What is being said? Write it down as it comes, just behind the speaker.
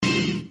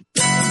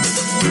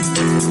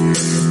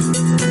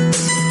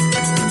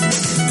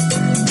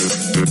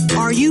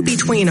Are you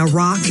between a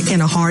rock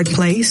and a hard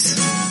place?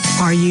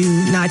 Are you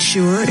not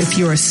sure if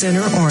you're a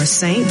sinner or a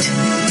saint?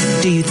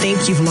 Do you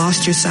think you've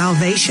lost your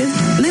salvation?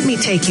 Let me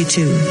take you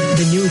to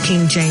the New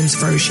King James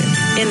Version.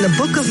 In the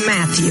book of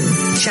Matthew,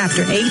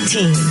 chapter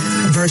 18,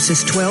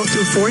 verses 12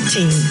 through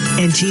 14,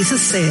 and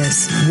Jesus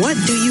says, "What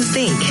do you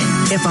think?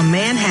 If a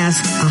man has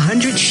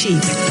 100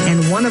 sheep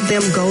and one of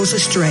them goes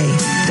astray,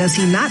 does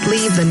he not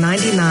leave the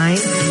 99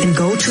 and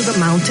go to the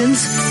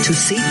mountains to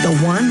seek the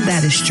one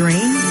that is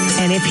straying?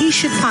 And if he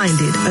should find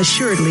it,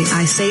 assuredly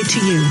I say to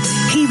you,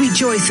 he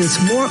rejoices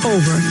more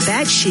over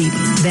that sheep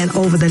than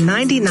over the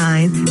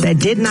 99 that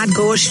did not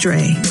go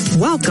astray."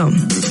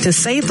 Welcome to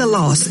Save the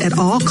Lost at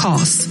All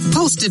Costs,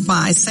 hosted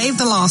by Save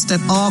the Lost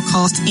at All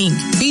Costs, Inc.,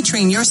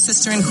 featuring your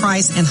sister in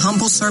Christ and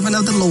humble servant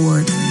of the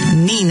Lord,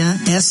 Nina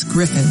S.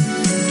 Griffin.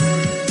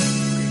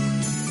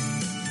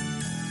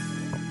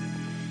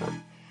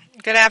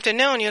 Good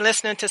afternoon. You're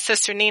listening to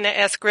Sister Nina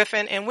S.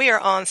 Griffin, and we are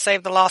on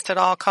Save the Lost at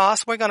All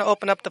Costs. We're going to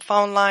open up the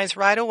phone lines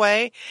right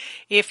away.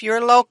 If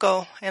you're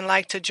local and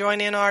like to join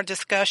in our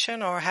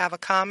discussion or have a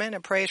comment, a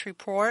praise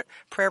report,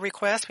 prayer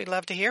request, we'd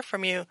love to hear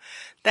from you.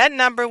 That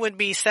number would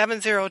be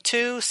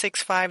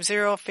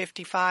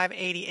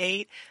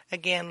 702-650-5588.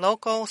 Again,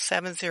 local,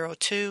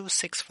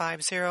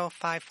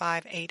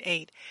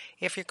 702-650-5588.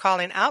 If you're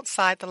calling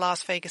outside the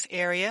Las Vegas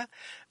area,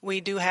 we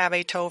do have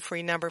a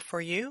toll-free number for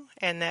you,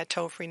 and that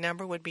toll-free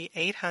number would be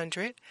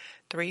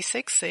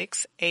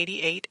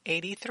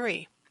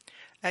 800-366-8883.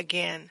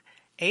 Again,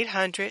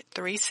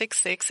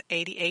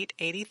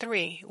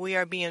 800-366-8883. We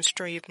are being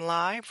streamed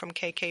live from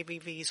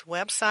KKVV's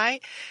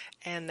website,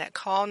 and that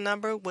call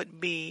number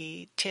would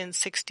be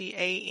 1060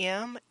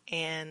 AM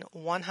and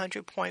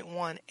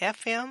 100.1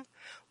 FM,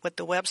 with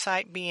the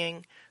website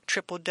being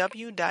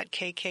www.kkvv.com.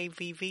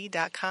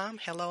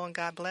 Hello and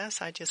God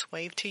bless. I just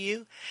waved to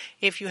you.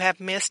 If you have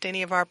missed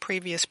any of our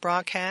previous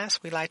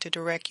broadcasts, we'd like to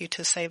direct you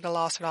to Save the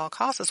Lost at All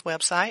Costs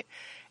website,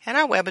 and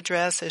our web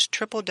address is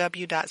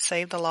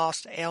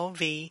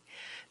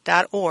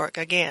www.savethelostlv.org.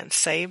 Again,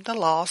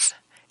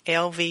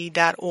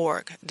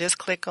 savethelostlv.org. Just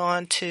click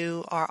on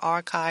to our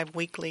archive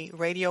weekly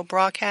radio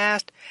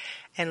broadcast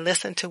and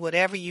listen to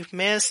whatever you've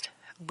missed.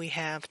 We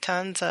have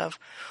tons of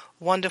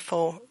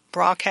wonderful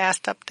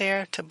broadcast up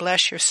there to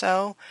bless your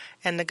soul,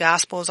 and the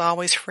gospel is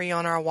always free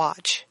on our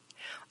watch.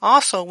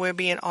 Also, we're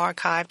being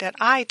archived at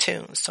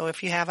iTunes, so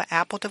if you have an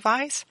Apple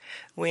device,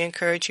 we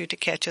encourage you to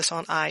catch us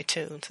on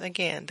iTunes.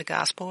 Again, the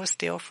gospel is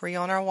still free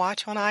on our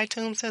watch on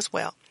iTunes as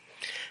well.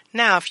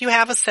 Now, if you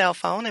have a cell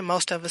phone, and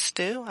most of us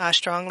do, I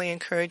strongly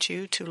encourage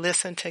you to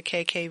listen to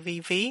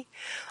KKVV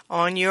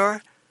on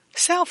your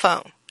cell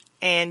phone.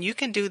 And you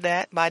can do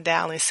that by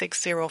dialing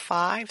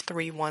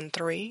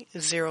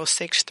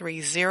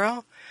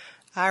 605-313-0630.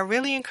 I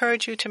really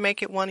encourage you to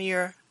make it one of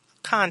your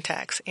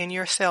contacts in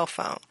your cell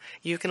phone.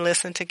 You can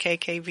listen to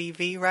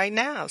KKVV right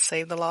now,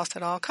 Save the Lost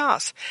at All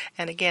Costs.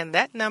 And again,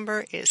 that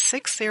number is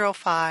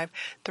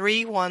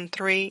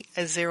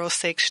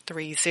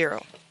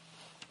 605-313-0630.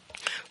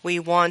 We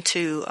want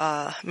to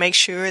make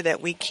sure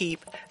that we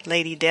keep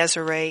Lady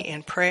Desiree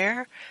in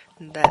prayer.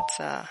 That's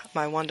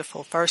my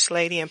wonderful First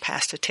Lady and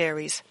Pastor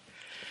Terry's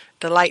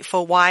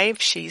delightful wife.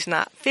 She's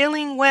not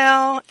feeling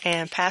well,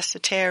 and Pastor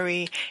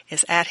Terry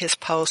is at his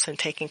post and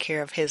taking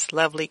care of his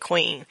lovely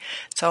queen.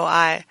 So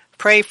I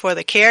pray for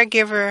the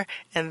caregiver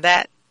and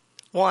that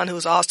one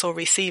who's also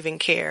receiving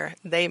care.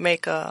 They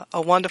make a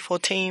wonderful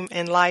team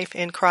in life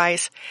in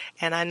Christ,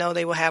 and I know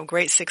they will have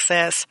great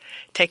success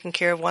taking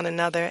care of one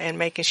another and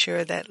making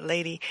sure that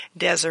Lady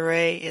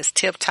Desiree is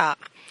tip-top.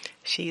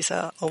 She's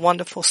a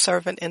wonderful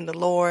servant in the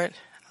Lord,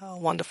 a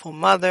wonderful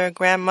mother,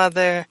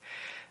 grandmother,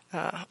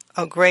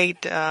 a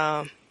great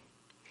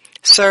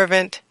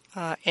servant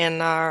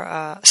in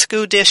our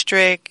school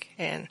district,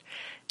 and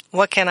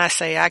what can I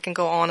say? I can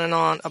go on and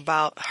on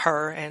about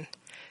her, and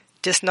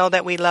just know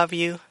that we love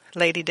you,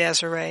 Lady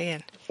Desiree,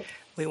 and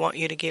we want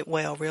you to get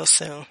well real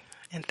soon.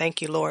 And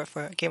thank you, Lord,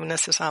 for giving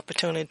us this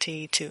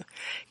opportunity to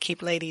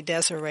keep Lady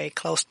Desiree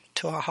close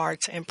to our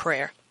hearts in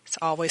prayer. It's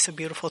always a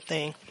beautiful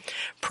thing.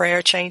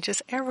 Prayer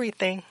changes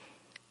everything.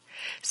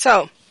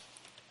 So,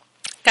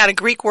 got a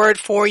Greek word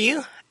for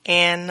you,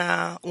 and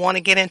want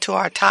to get into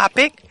our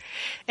topic.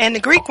 And the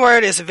Greek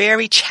word is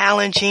very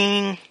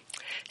challenging,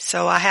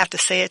 so I have to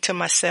say it to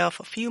myself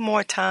a few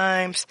more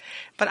times,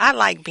 but I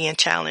like being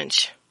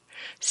challenged.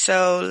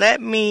 So let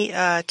me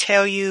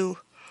tell you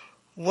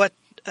what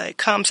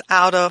comes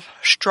out of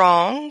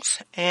Strong's,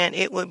 and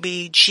it would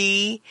be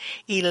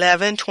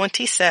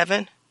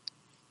G1127,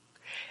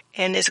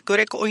 and it's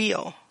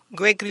Gregorio.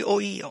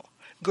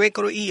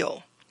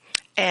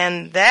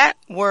 And that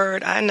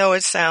word, I know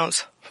it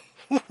sounds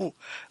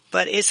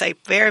but it's a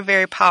very,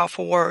 very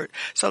powerful word.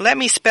 So let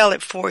me spell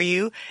it for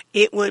you.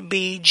 It would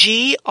be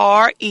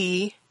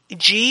G-R-E-G-O-R-E-O.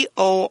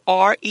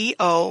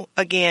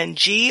 Again,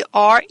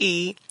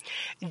 G-R-E-G-O-R-E-O.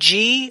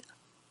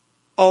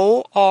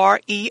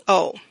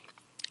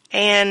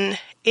 And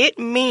it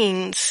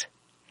means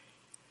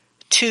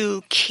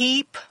to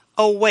keep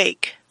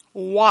awake,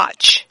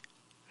 watch,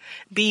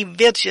 be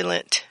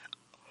vigilant,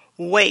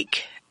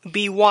 wake,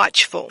 be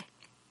watchful.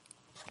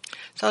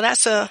 So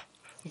that's a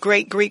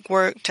great Greek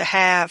word to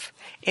have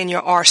in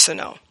your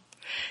arsenal.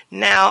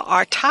 Now,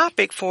 our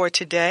topic for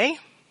today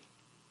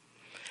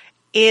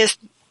is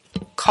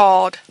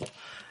called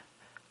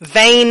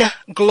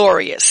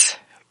vainglorious.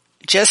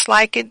 Just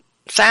like it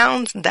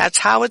sounds, that's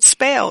how it's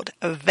spelled,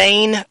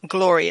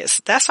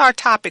 vainglorious. That's our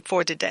topic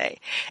for today.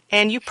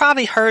 And you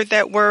probably heard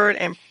that word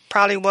and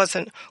probably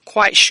wasn't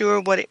quite sure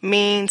what it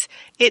means.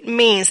 It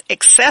means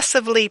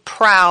excessively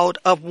proud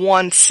of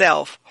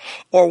oneself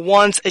or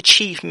one's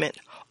achievement,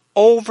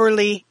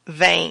 overly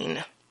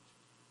vain.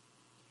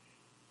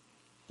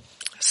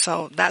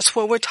 So that's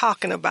what we're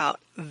talking about,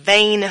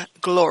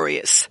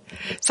 vainglorious.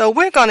 So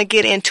we're going to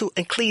get into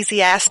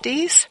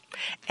Ecclesiastes,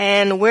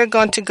 and we're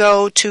going to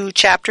go to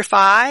chapter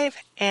 5,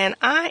 and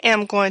I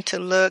am going to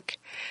look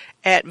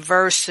at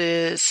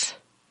verses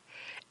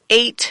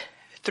 8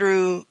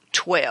 through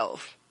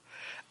 12.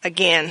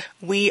 Again,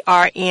 we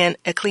are in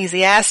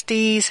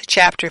Ecclesiastes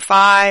chapter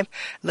 5,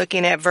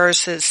 looking at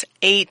verses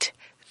 8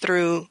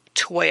 through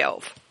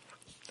 12.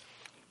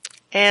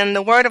 And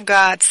the Word of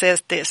God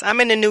says this.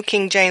 I'm in the New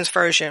King James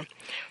Version.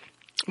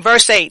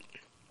 Verse 8.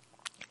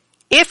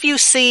 If you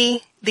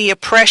see the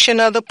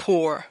oppression of the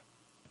poor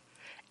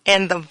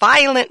and the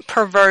violent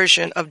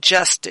perversion of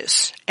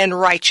justice and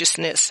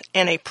righteousness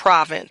in a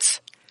province,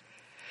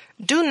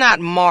 do not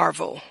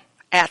marvel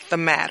at the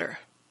matter.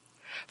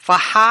 For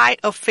high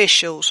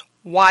officials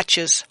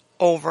watches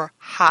over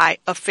high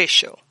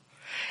official,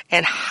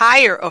 and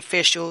higher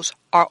officials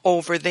are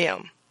over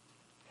them.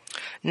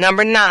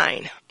 Number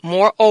 9,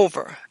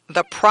 moreover,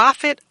 the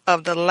profit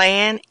of the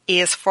land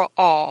is for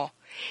all.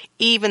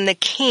 Even the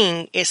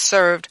king is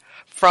served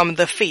from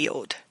the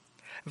field.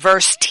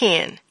 Verse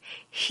 10,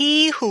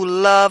 he who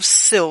loves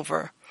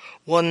silver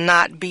will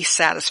not be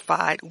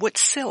satisfied with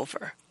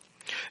silver,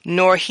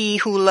 nor he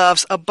who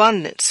loves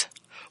abundance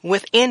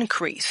with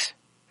increase.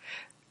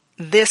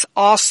 This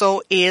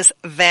also is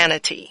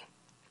vanity.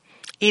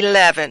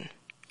 11,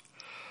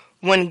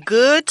 when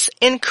goods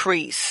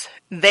increase,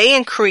 they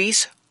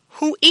increase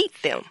who eat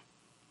them.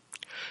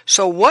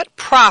 So what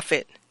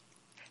profit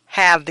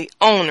have the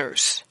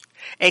owners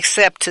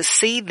except to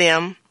see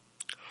them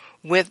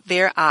with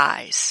their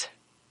eyes?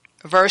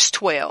 Verse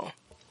 12.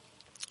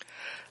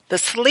 The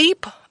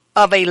sleep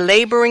of a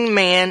laboring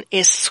man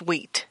is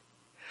sweet,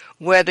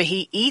 whether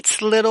he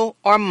eats little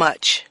or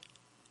much,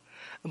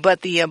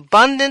 but the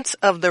abundance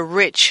of the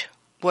rich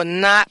will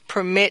not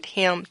permit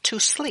him to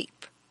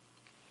sleep.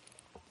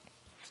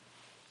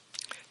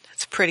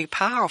 That's pretty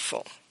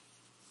powerful.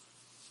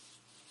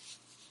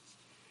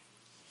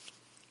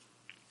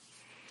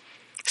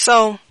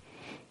 So,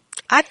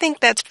 I think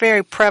that's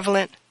very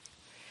prevalent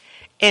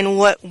in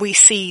what we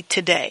see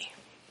today.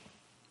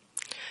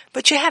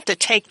 But you have to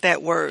take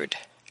that word,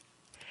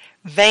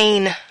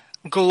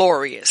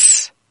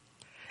 vainglorious,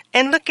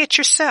 and look at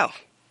yourself.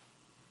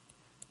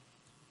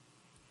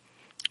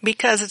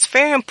 Because it's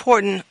very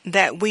important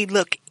that we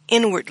look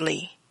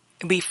inwardly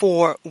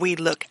before we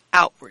look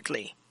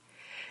outwardly.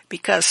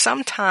 Because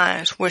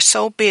sometimes we're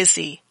so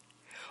busy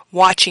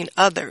watching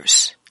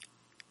others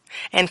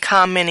and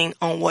commenting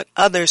on what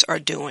others are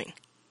doing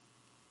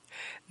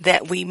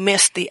that we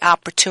miss the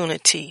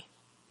opportunity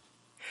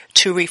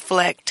to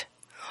reflect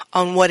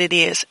on what it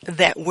is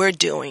that we're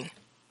doing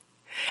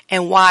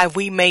and why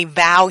we may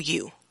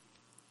value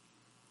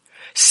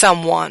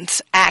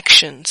someone's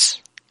actions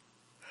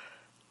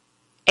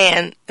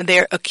and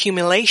their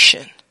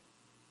accumulation.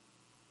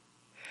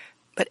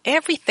 But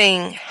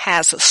everything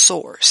has a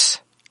source.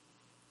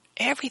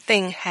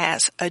 Everything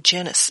has a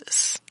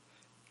genesis.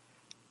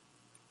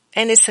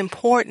 And it's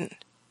important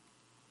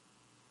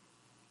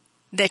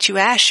that you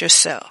ask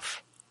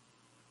yourself,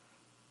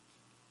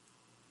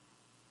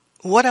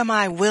 what am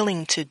I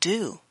willing to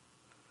do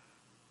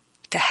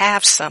to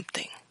have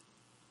something?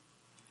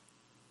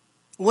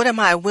 What am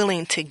I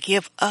willing to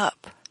give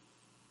up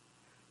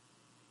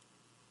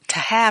to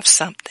have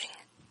something?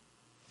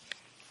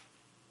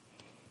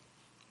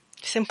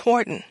 It's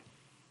important.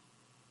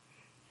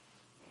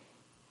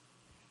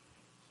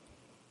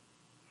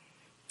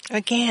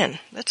 Again,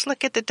 let's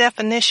look at the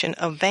definition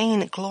of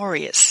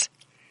vainglorious.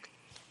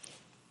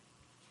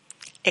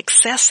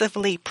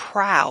 Excessively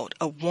proud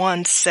of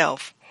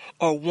oneself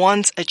or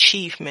one's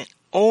achievement,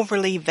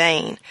 overly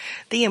vain.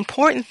 The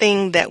important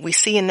thing that we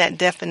see in that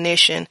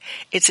definition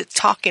is it's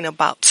talking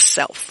about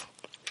self.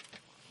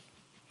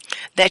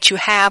 That you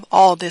have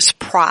all this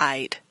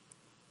pride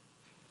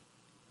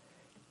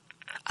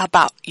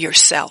about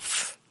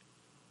yourself.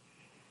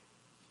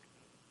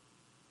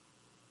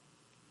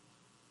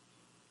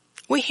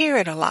 We hear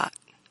it a lot.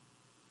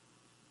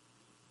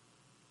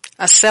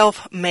 A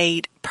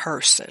self-made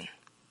person.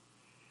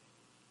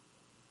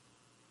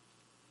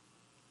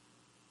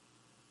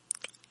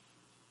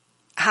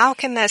 How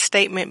can that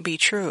statement be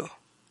true?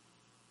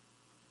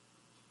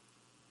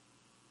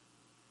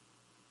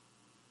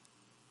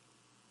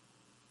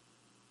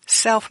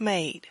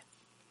 Self-made.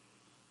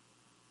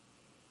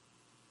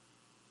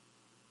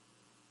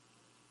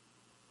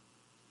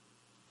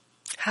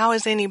 How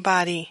is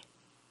anybody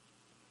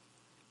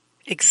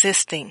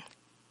existing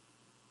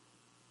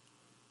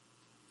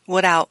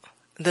without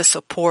the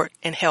support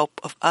and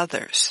help of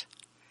others?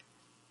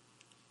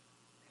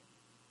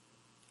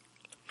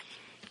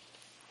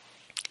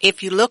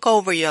 If you look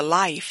over your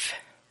life,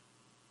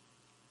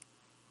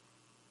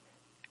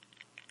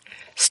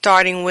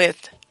 starting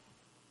with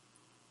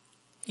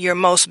your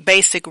most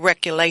basic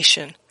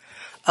recollection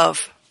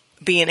of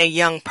being a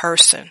young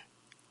person,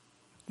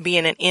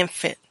 being an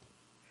infant,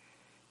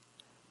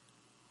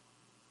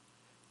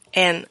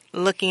 and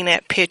looking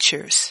at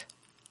pictures.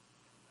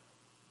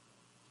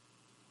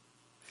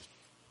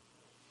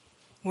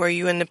 Were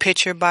you in the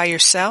picture by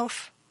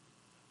yourself?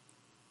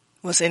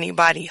 Was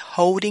anybody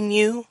holding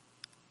you?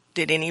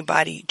 Did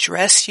anybody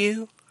dress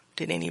you?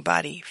 Did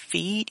anybody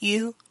feed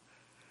you?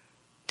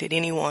 Did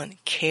anyone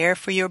care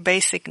for your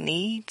basic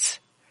needs?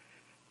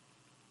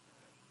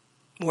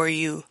 Were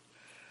you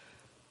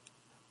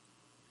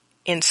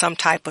in some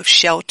type of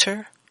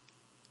shelter,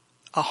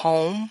 a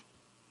home?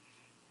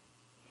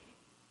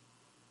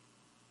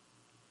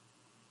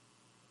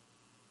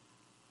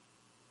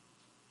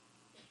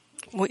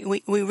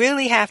 We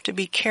really have to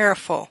be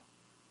careful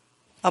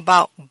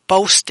about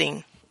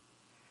boasting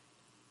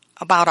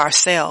about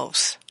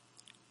ourselves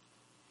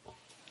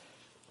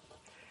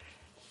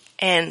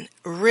and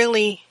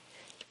really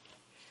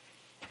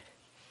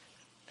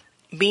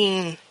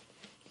being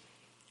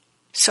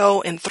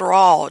so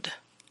enthralled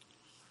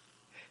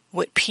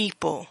with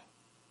people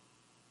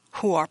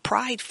who are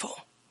prideful.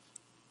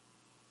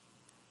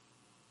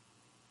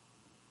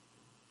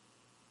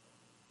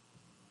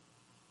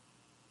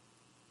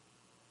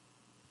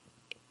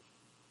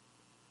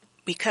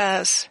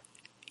 Because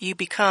you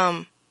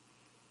become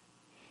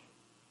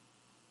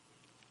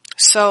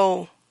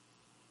so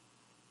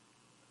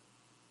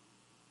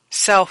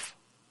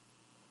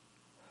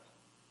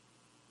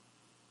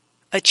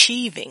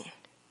self-achieving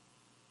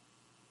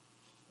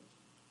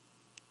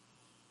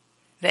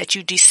that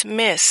you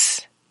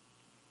dismiss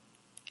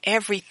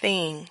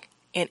everything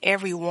and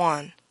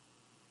everyone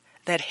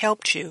that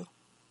helped you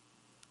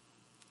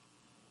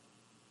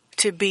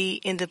to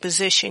be in the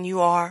position you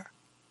are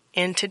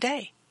in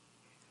today.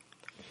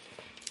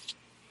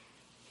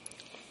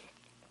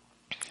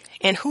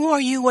 And who are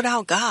you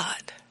without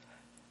God?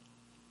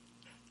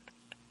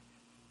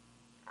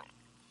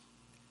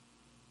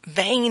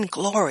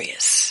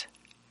 Vainglorious.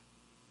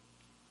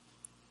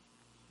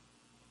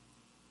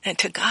 And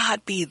to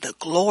God be the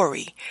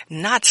glory,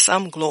 not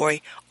some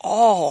glory,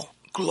 all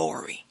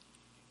glory.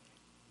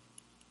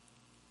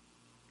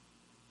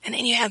 And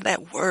then you have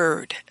that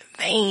word,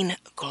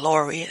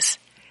 vainglorious.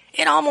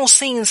 It almost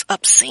seems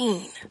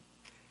obscene.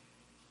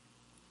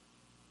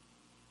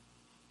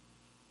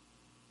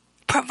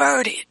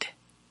 Perverted.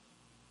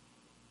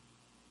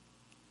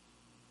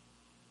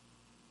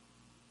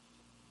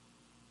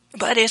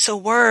 But it's a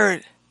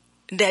word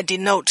that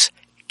denotes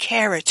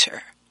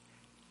character.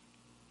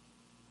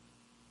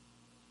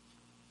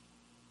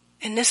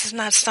 And this is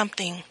not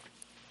something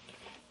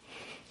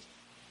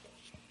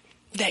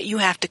that you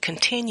have to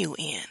continue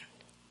in.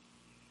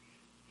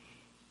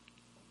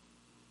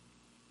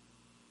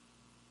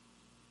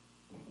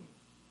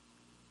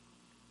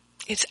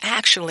 It's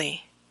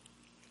actually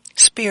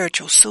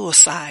spiritual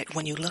suicide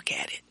when you look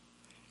at it.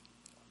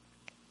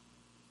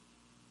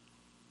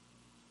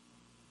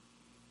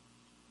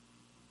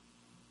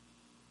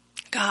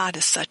 God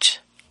is such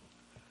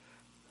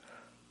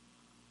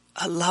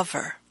a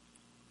lover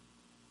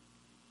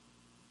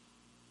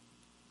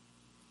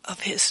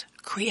of his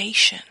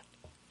creation,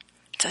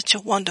 such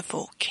a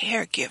wonderful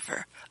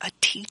caregiver, a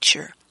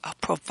teacher, a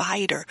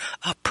provider,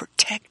 a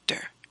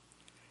protector.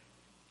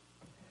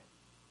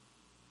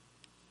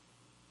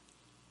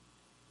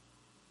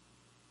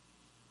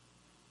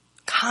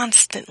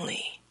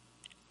 Constantly,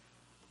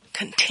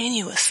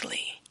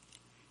 continuously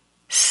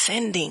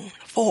sending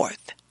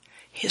forth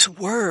his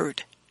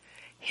word,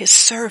 his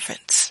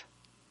servants,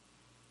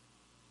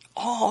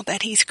 all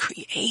that he's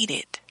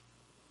created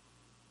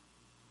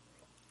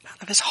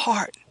out of his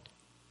heart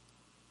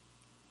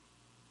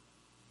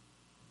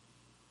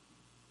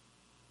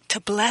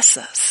to bless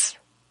us,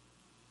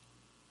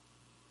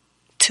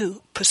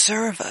 to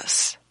preserve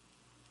us,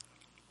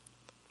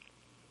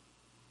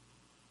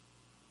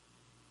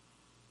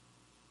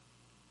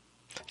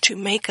 to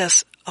make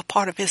us a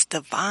part of his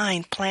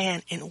divine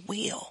plan and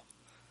will,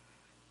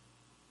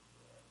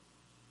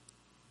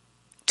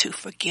 to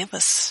forgive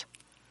us,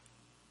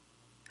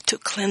 to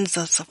cleanse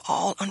us of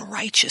all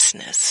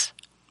unrighteousness,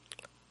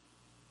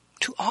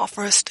 to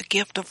offer us the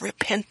gift of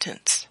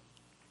repentance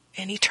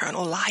and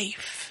eternal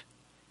life.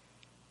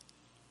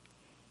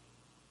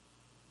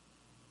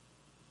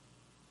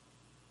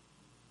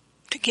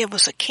 To give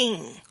us a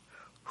king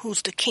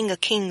who's the King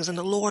of Kings and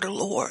the Lord of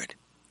Lords,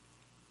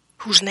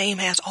 whose name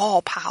has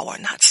all power,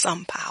 not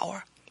some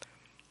power.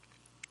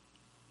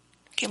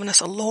 Giving us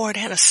a Lord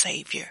and a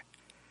Savior,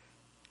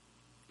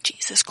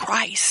 Jesus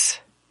Christ.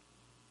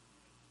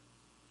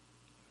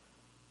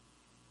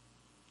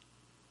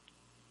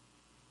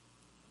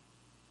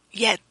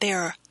 Yet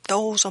there are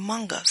those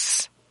among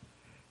us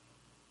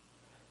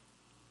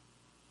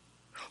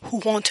who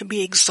want to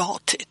be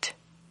exalted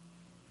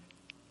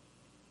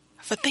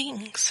for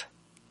things,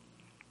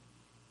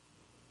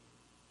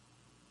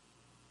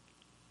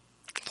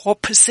 for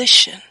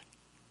position.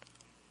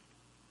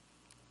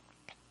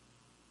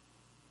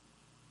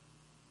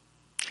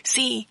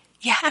 See,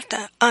 you have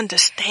to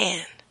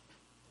understand,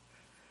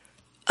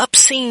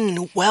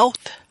 obscene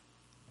wealth,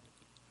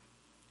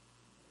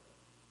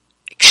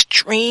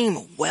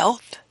 extreme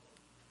wealth,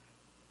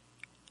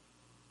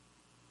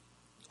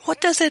 what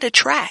does it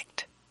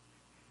attract?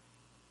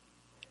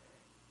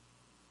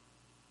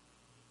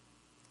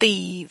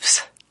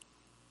 Thieves,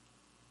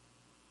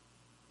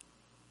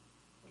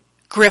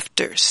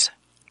 grifters,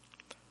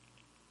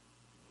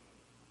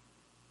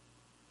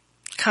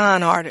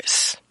 con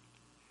artists,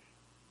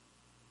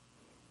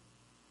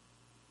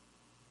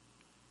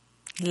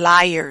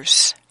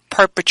 liars,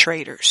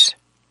 perpetrators.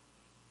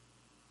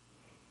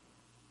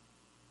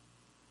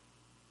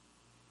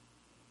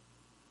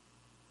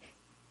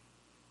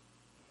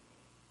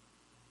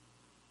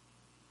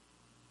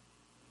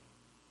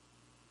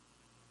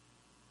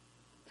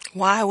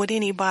 Why would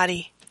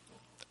anybody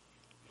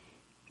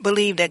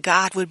believe that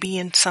God would be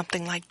in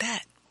something like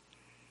that?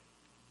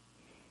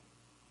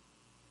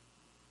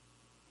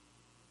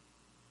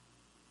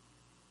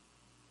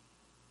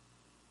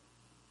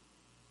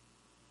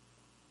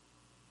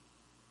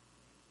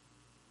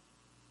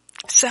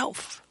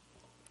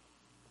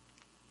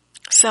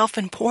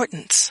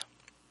 Self-importance,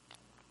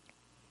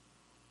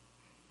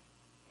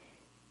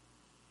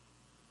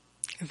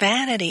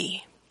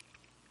 vanity.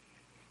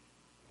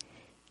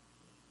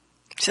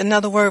 It's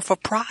another word for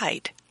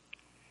pride.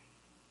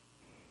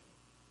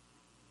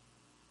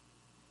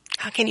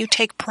 How can you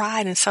take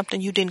pride in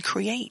something you didn't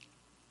create?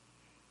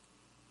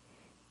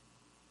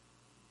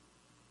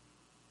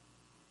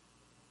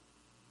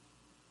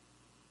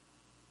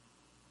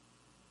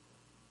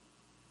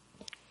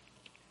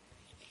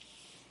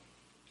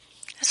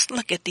 Let's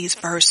look at these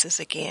verses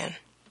again.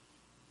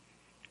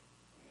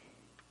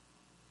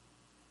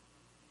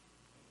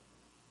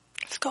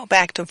 Let's go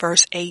back to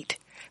verse 8.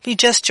 If you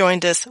just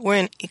joined us, we're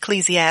in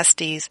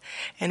Ecclesiastes,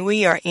 and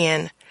we are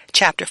in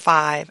chapter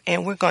 5,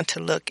 and we're going to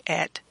look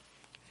at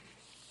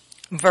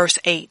verse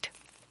 8.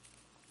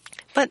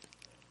 But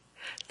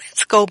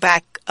let's go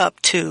back up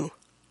to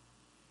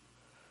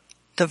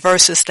the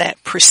verses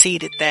that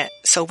preceded that.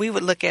 So we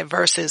would look at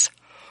verses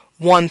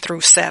 1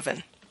 through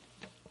 7.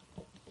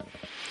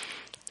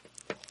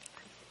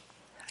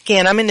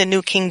 Again, I'm in the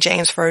New King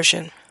James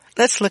Version.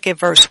 Let's look at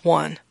verse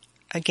 1.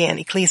 Again,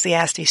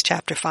 Ecclesiastes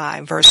chapter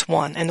 5, verse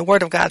 1. And the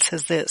word of God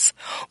says this: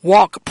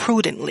 walk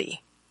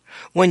prudently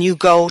when you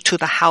go to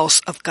the house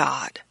of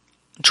God.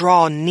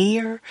 Draw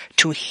near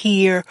to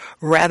hear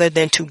rather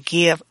than to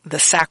give the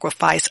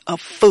sacrifice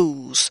of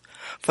fools,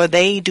 for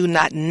they do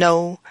not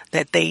know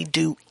that they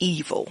do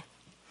evil.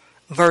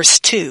 Verse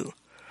 2.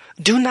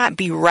 Do not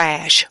be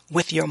rash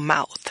with your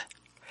mouth,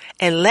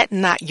 and let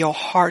not your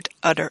heart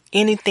utter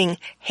anything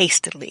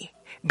hastily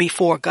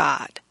before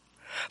God.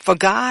 For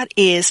God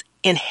is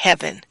in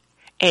heaven,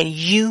 and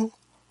you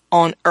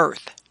on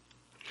earth.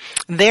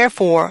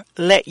 Therefore,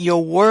 let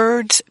your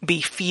words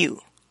be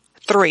few.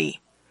 3.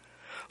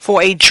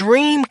 For a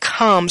dream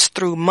comes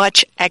through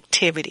much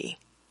activity,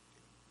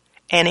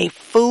 and a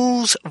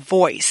fool's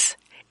voice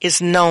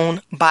is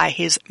known by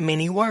his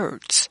many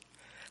words.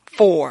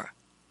 4.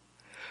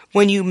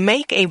 When you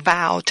make a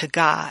vow to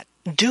God,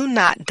 do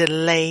not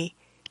delay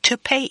to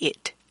pay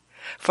it,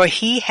 for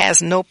he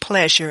has no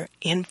pleasure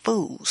in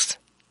fools.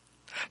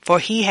 For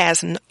he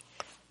has no...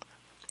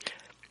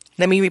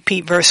 Let me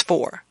repeat verse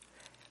 4.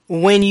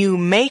 When you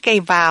make a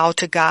vow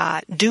to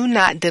God, do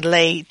not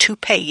delay to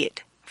pay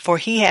it, for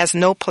he has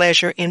no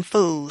pleasure in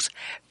fools.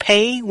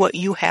 Pay what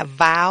you have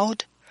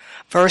vowed.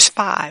 Verse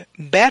 5.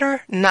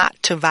 Better not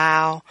to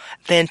vow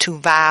than to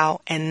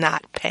vow and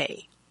not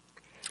pay.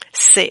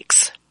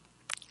 6.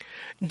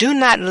 Do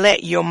not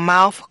let your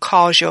mouth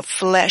cause your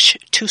flesh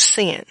to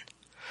sin,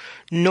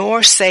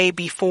 nor say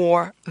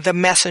before the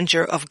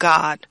messenger of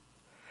God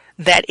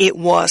that it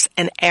was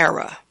an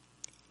error.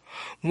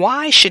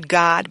 Why should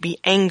God be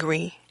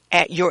angry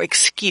at your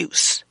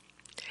excuse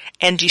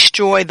and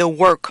destroy the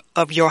work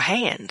of your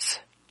hands?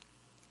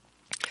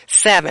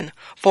 7.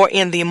 For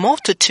in the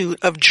multitude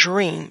of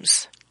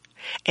dreams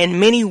and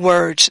many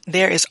words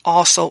there is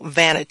also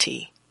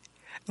vanity,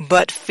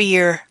 but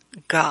fear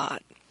God.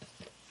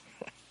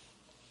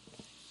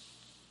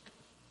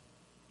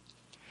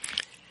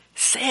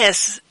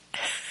 Says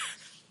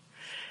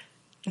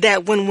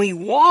that when we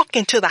walk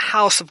into the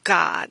house of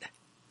God,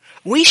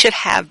 we should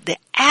have the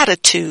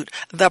attitude,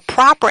 the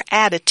proper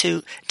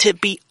attitude, to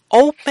be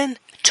open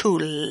to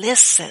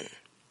listen.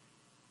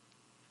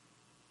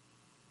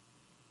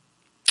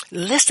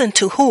 Listen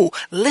to who?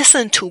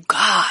 Listen to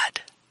God.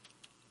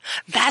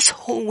 That's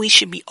who we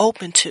should be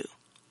open to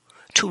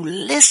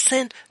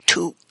listen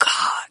to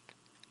God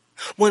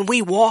when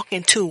we walk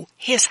into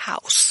his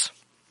house.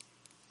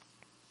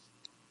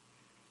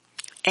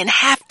 And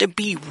have to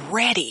be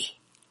ready.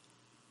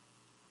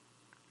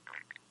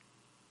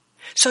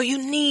 So you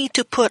need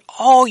to put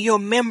all your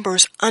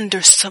members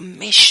under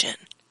submission.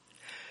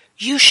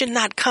 You should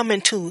not come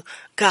into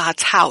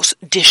God's house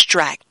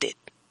distracted.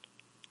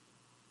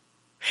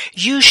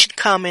 You should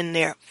come in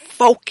there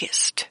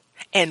focused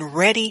and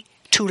ready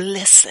to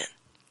listen.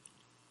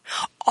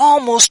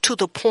 Almost to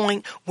the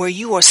point where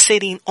you are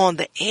sitting on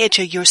the edge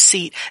of your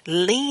seat,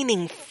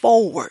 leaning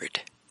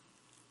forward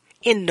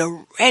in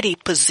the ready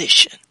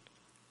position.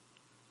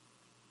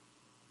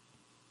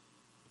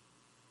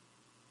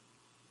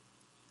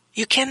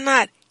 You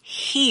cannot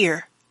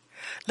hear,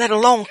 let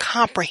alone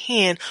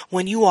comprehend,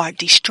 when you are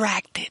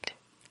distracted.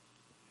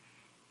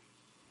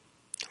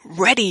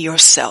 Ready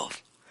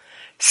yourself,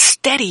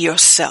 steady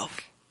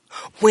yourself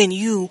when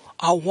you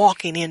are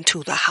walking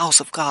into the house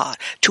of God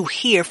to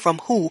hear from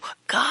who?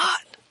 God.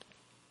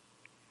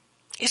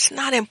 It's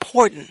not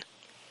important,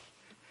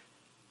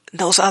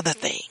 those other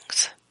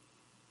things.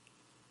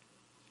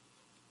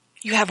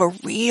 You have a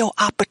real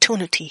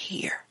opportunity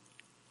here.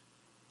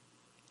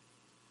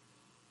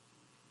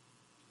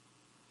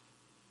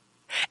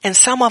 And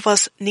some of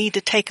us need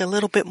to take a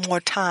little bit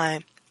more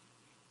time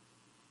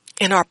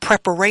in our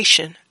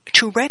preparation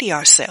to ready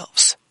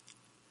ourselves.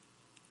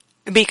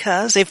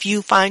 Because if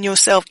you find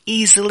yourself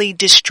easily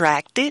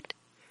distracted,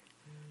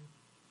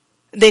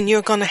 then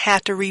you're going to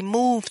have to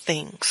remove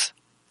things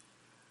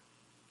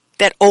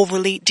that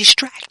overly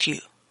distract you.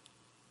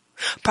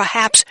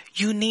 Perhaps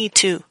you need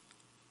to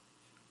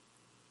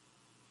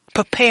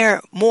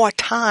prepare more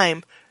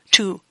time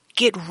to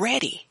get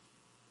ready.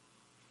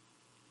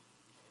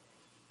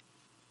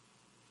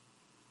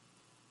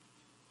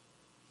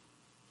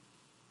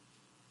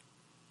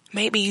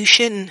 Maybe you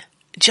shouldn't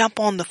jump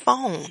on the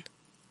phone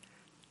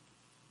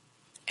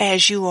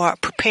as you are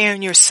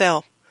preparing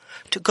yourself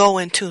to go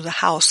into the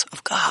house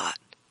of God,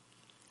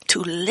 to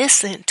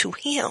listen to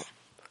Him.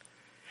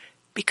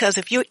 Because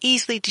if you're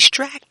easily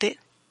distracted,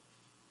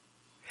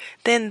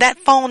 then that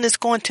phone is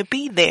going to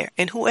be there.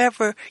 And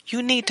whoever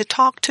you need to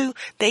talk to,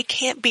 they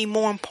can't be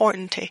more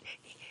important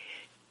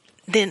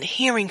than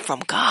hearing from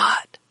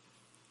God.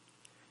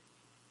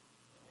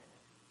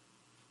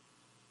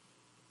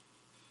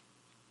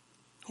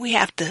 We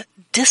have to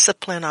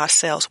discipline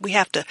ourselves. We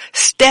have to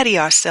steady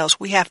ourselves.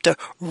 We have to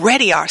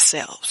ready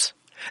ourselves.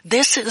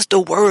 This is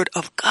the word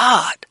of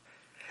God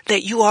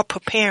that you are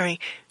preparing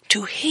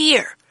to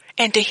hear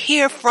and to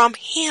hear from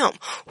Him.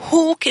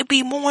 Who could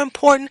be more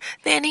important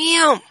than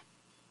Him?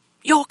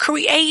 Your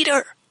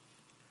Creator.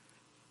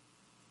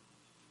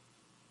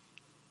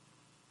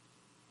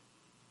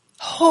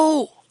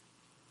 Who?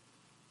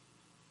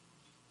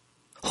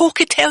 Who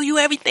could tell you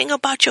everything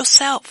about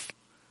yourself?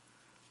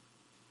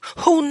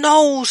 Who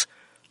knows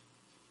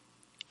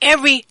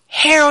every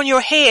hair on your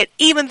head,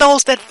 even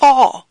those that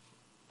fall?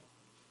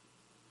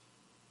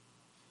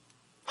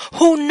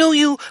 Who knew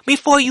you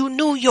before you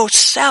knew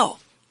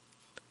yourself?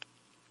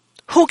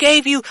 Who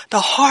gave you the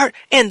heart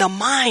and the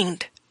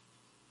mind?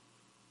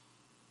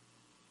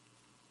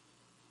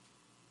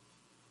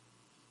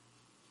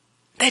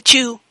 That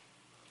you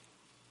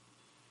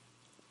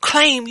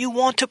claim you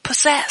want to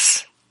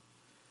possess?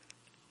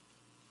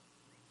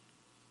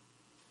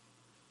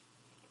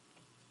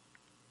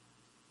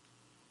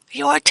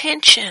 Your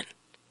attention,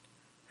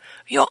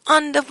 your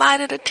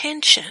undivided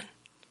attention.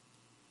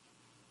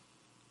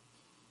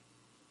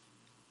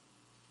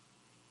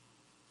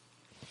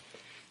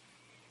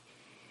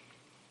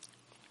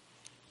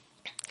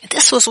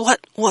 This was what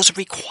was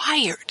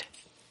required.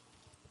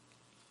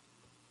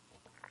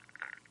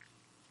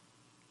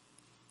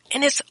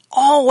 And it's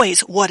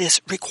always what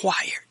is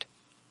required.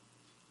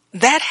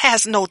 That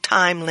has no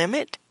time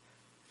limit.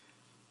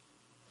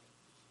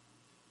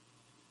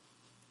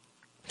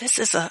 This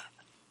is a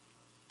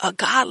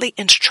godly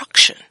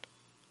instruction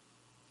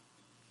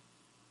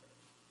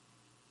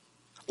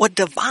with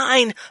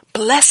divine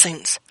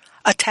blessings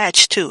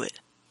attached to it,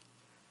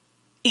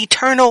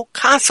 eternal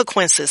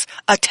consequences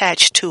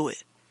attached to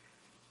it.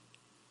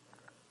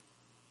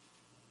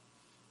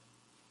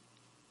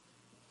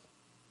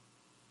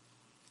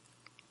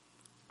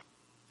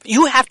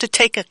 You have to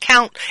take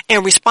account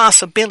and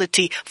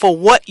responsibility for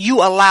what you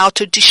allow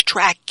to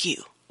distract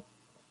you.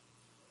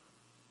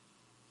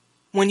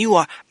 When you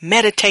are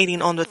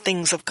meditating on the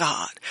things of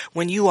God,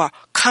 when you are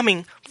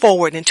coming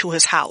forward into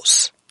His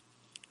house.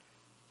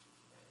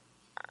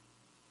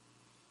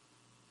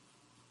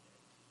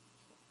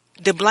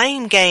 The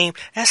blame game,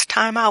 that's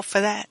time out for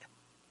that.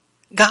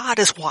 God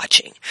is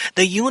watching.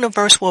 The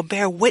universe will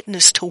bear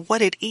witness to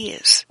what it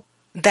is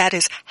that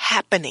is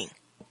happening.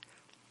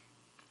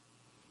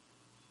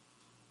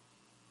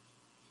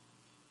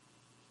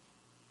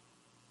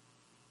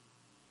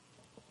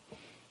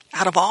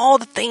 Out of all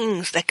the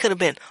things that could have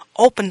been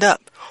opened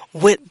up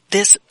with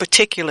this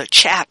particular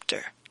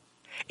chapter,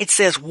 it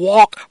says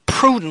walk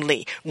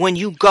prudently when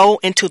you go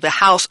into the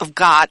house of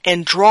God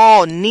and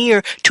draw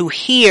near to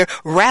hear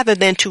rather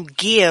than to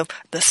give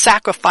the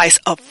sacrifice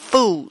of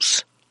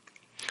fools,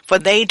 for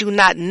they do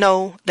not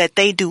know that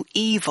they do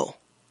evil.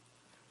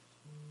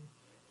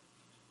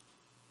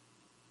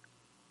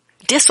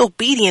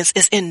 Disobedience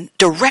is in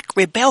direct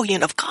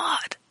rebellion of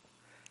God.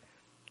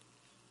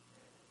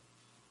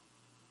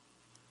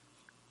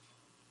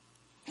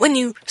 When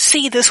you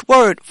see this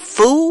word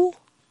fool,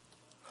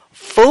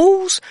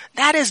 fools,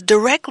 that is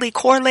directly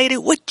correlated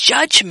with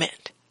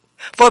judgment.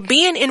 For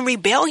being in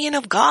rebellion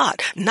of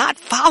God, not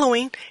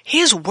following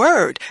His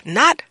word,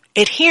 not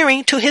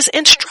adhering to His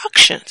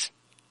instructions.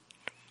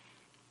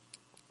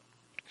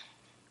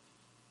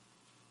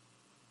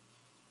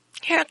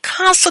 There are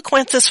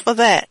consequences for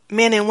that,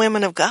 men and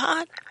women of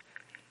God.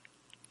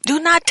 Do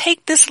not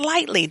take this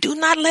lightly. Do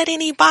not let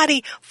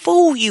anybody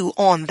fool you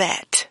on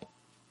that.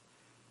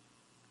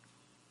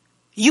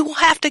 You will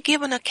have to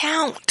give an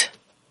account.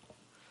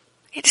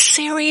 It's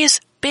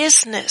serious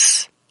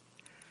business.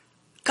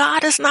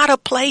 God is not a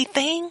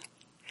plaything.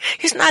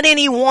 He's not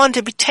anyone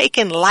to be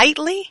taken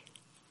lightly.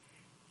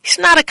 He's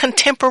not a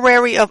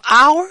contemporary of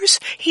ours.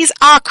 He's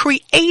our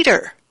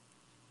creator.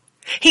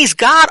 He's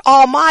God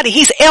Almighty.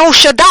 He's El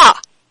Shaddai.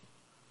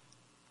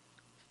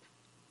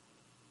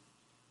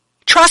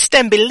 Trust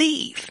and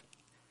believe.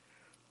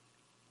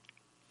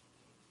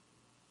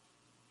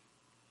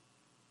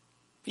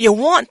 You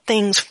want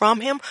things from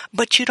Him,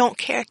 but you don't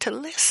care to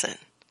listen.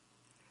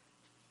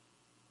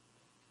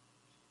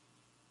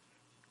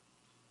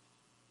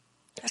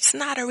 That's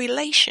not a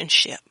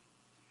relationship.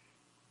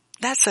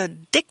 That's a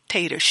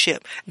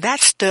dictatorship.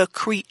 That's the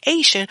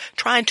creation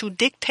trying to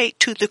dictate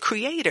to the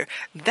Creator.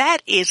 That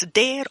is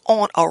dead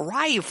on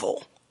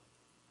arrival.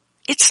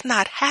 It's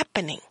not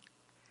happening.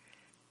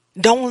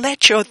 Don't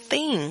let your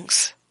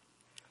things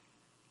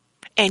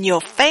and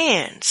your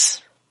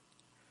fans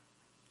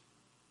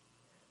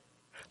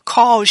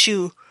cause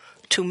you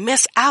to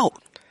miss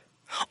out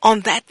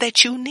on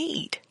that you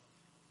need,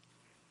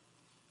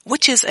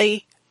 which is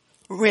a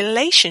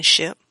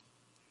relationship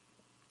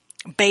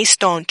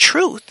based on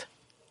truth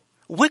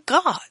with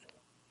God.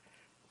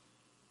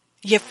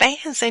 Your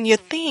fans and your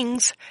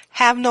things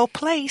have no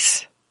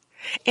place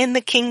in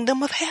the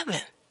kingdom of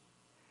heaven.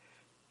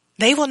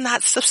 They will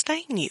not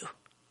sustain you.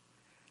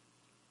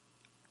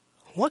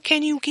 What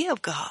can you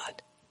give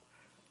God?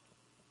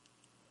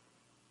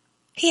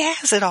 He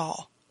has it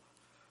all.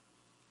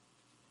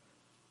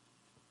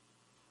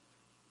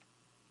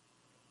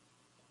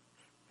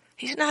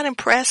 He's not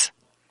impressed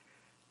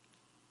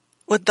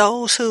with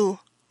those who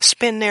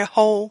spend their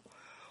whole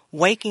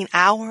waking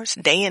hours,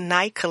 day and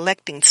night,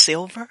 collecting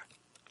silver,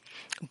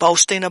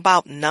 boasting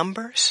about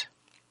numbers,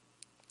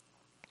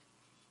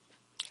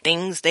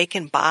 things they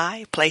can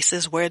buy,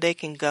 places where they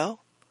can go,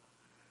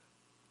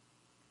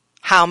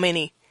 how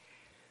many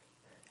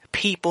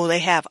people they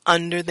have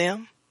under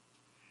them.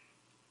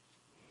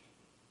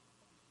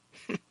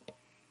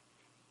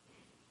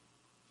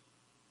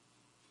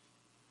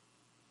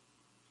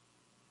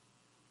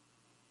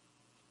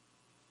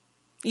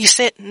 You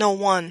sent no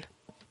one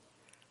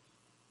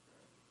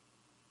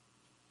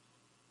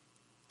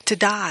to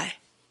die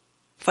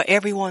for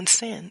everyone's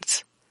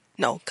sins.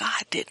 No,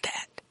 God did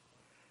that.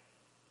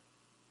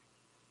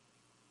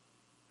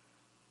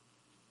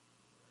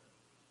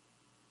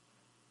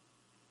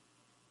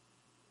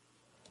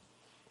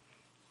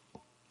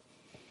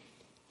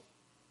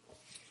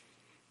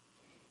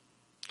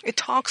 It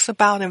talks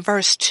about in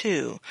verse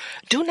 2,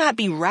 do not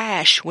be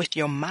rash with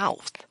your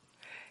mouth,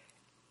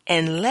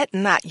 and let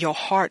not your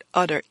heart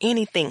utter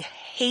anything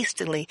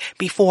hastily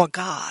before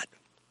God.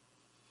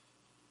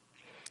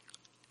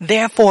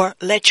 Therefore,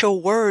 let your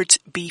words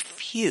be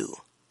few.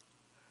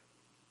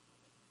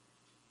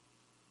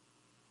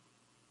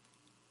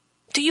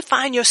 Do you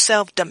find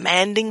yourself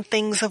demanding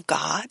things of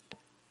God?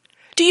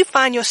 Do you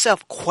find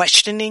yourself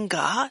questioning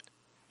God?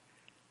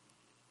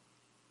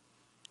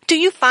 Do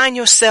you find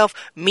yourself,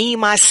 me,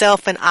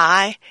 myself, and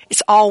I,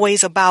 it's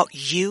always about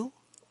you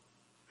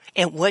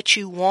and what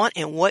you want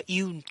and what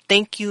you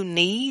think you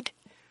need?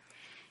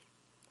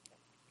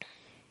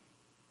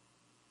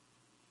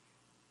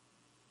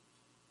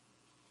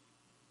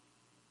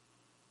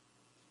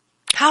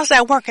 How's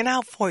that working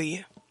out for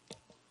you?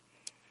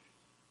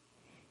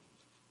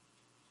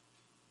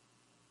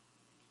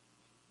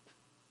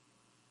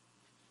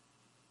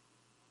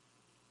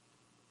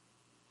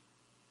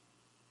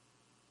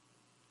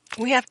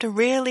 We have to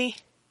really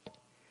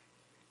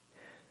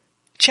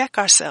check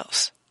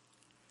ourselves.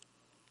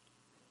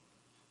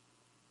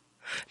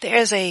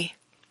 There's a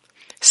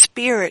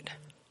spirit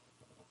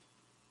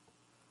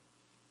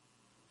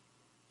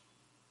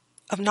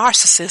of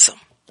narcissism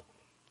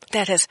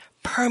that has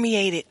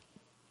permeated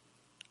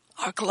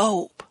our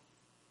globe.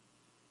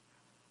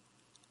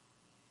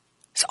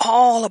 It's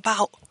all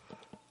about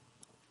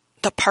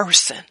the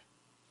person.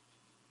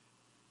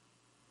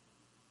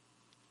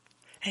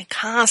 And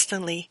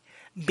constantly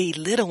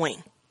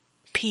belittling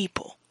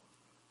people,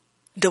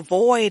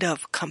 devoid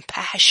of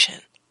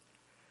compassion,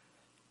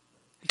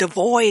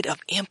 devoid of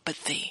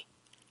empathy,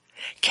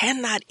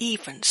 cannot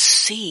even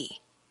see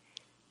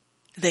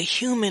the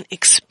human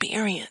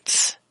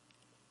experience.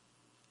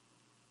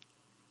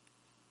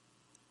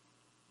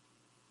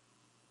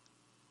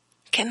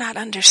 Cannot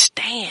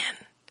understand,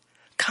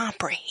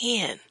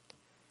 comprehend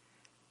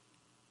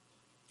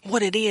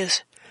what it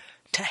is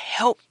to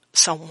help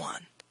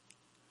someone,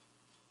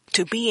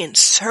 to be in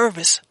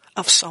service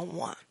of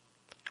someone,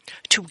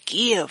 to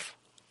give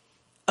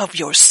of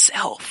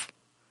yourself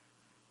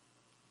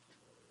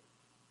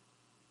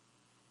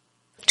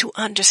to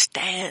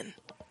understand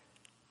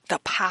the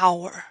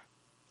power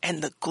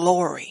and the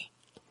glory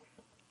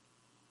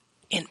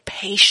in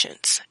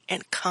patience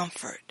and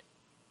comfort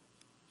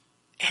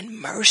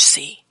and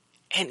mercy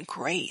and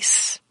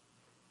grace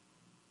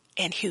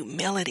and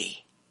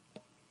humility.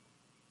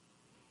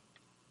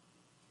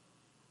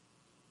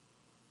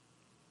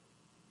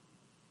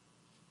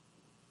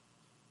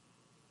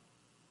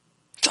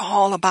 It's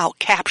all about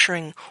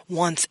capturing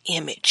one's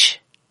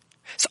image.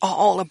 It's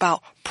all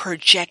about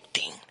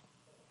projecting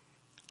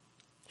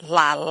the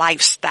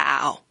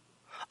lifestyle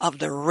of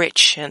the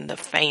rich and the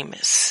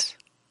famous.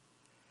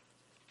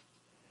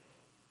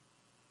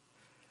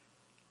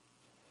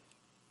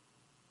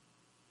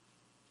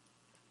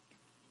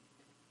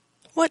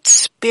 What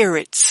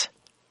spirits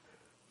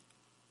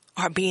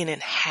are being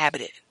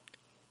inhabited?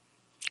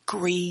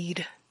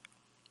 Greed,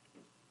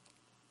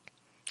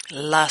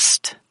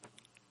 lust,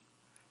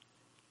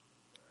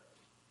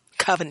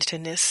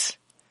 covetousness,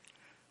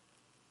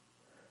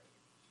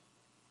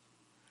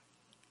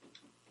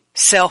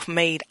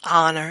 self-made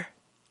honor,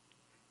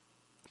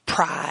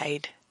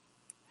 pride,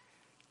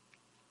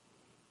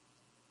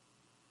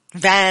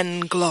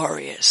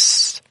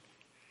 vainglorious,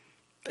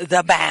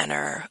 the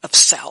banner of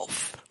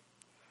self,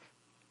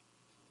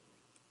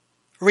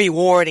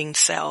 rewarding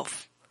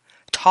self,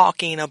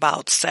 talking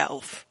about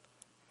self,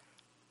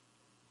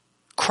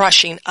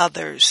 crushing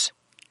others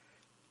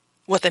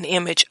with an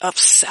image of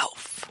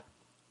self.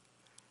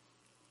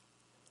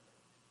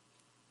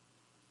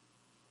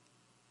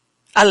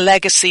 A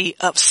legacy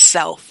of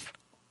self.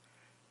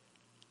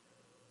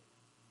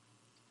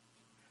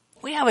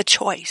 We have a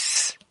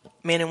choice,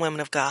 men and women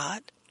of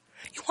God.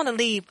 You want to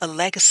leave a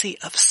legacy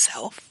of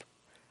self?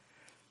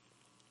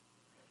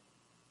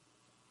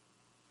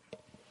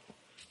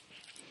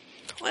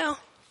 Well,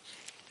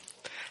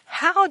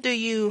 how do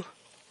you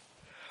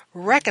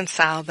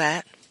reconcile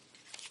that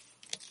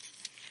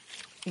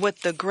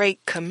with the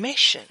Great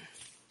Commission?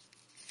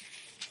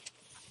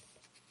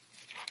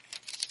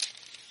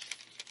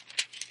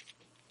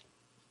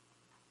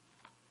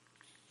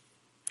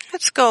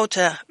 Let's go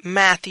to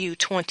Matthew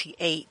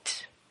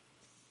 28.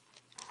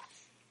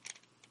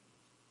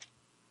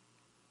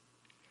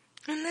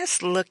 And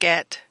let's look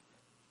at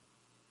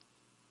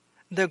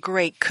the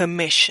Great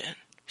Commission,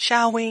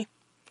 shall we?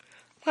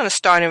 I'm going to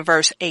start in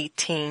verse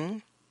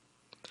 18.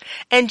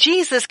 And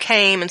Jesus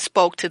came and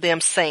spoke to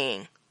them,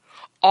 saying,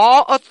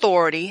 all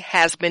authority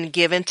has been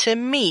given to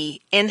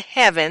me in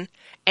heaven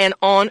and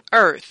on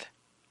earth.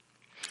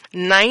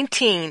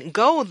 19.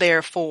 Go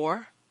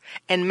therefore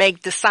and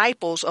make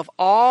disciples of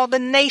all the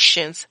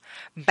nations,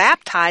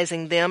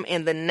 baptizing them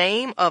in the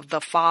name of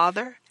the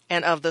Father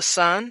and of the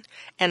Son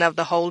and of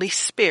the Holy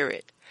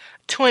Spirit.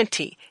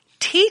 20.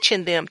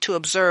 Teaching them to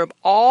observe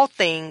all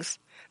things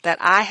that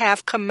I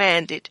have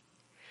commanded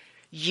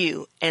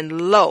you,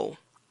 and lo,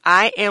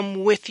 I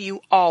am with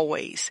you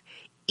always,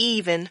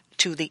 even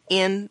to the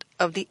end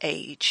of the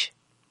age.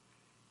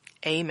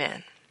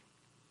 Amen.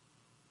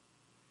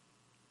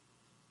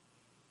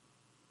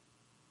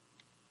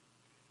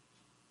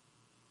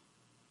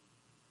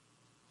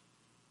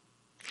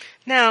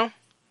 Now,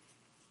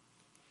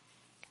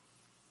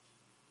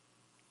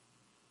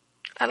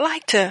 I'd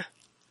like to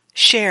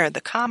share the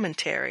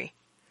commentary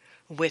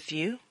with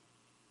you,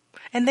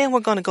 and then we're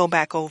going to go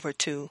back over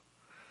to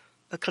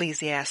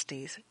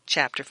Ecclesiastes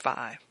chapter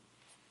 5.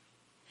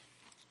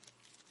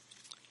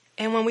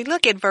 And when we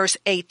look at verse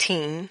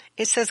 18,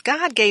 it says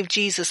God gave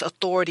Jesus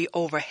authority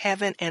over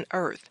heaven and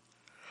earth.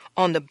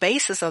 On the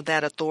basis of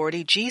that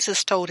authority,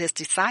 Jesus told his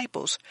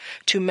disciples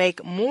to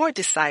make more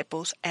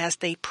disciples as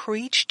they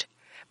preached,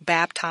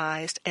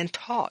 baptized, and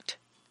taught.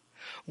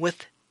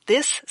 With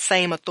this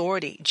same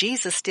authority,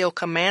 Jesus still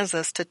commands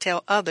us to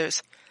tell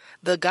others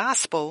the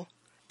gospel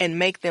and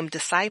make them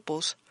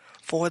disciples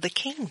for the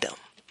kingdom.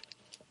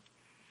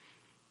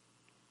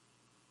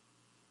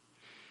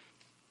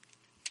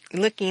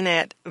 Looking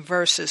at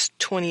verses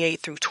 28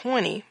 through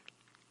 20,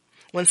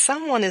 when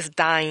someone is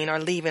dying or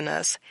leaving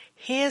us,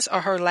 his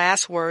or her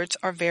last words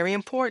are very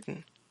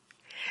important.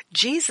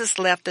 Jesus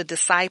left the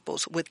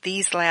disciples with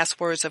these last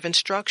words of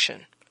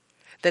instruction,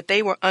 that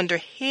they were under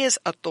his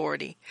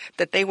authority,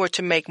 that they were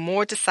to make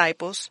more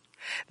disciples,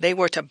 they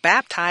were to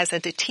baptize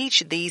and to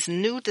teach these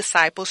new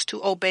disciples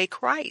to obey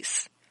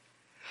Christ.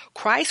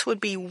 Christ would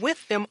be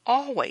with them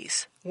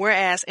always,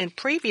 whereas in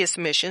previous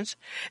missions,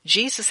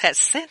 Jesus had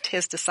sent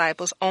his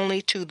disciples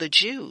only to the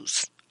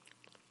Jews.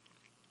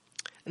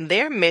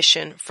 Their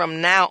mission from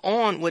now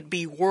on would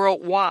be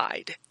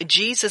worldwide.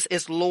 Jesus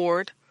is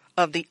Lord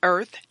of the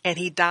earth, and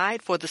he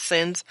died for the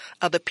sins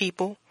of the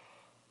people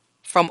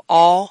from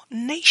all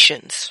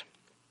nations.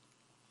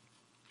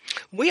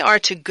 We are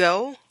to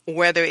go,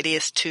 whether it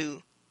is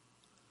to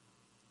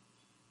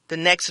the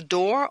next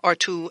door or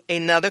to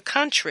another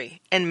country,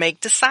 and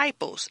make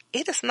disciples.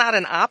 It is not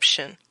an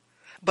option,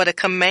 but a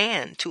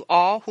command to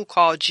all who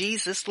call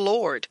Jesus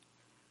Lord.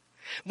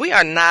 We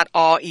are not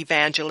all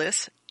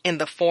evangelists in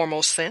the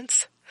formal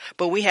sense,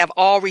 but we have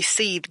all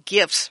received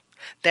gifts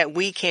that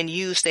we can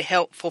use to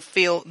help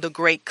fulfill the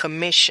Great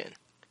Commission.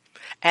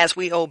 As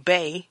we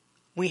obey,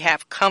 we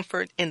have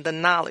comfort in the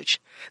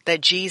knowledge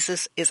that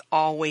Jesus is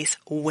always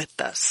with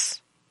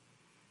us.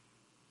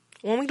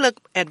 When we look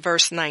at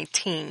verse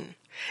 19,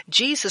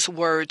 Jesus'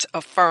 words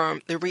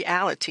affirm the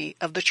reality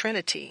of the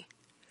Trinity.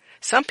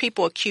 Some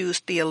people accuse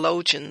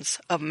theologians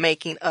of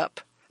making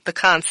up the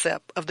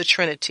concept of the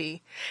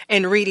Trinity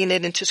and reading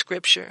it into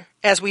Scripture.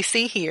 As we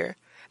see here,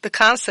 the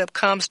concept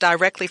comes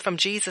directly from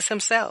Jesus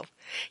himself.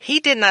 He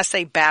did not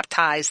say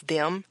baptize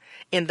them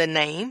in the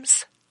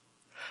names.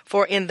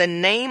 For in the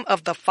name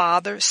of the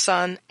Father,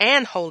 Son,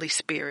 and Holy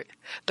Spirit,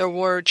 the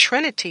word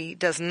Trinity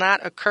does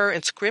not occur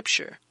in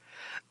Scripture,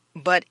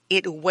 but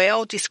it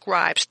well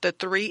describes the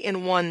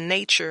three-in-one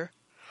nature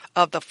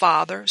of the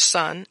Father,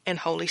 Son, and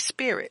Holy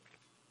Spirit.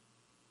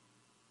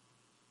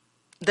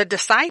 The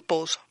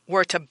disciples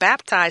were to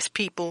baptize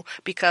people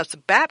because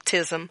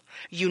baptism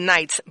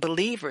unites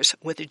believers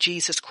with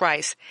Jesus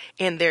Christ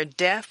in their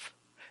death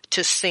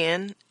to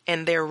sin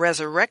and their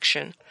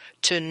resurrection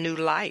to new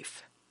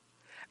life.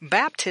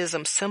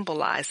 Baptism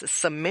symbolizes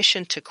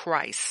submission to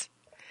Christ,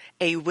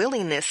 a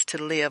willingness to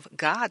live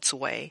God's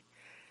way,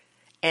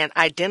 and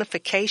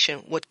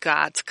identification with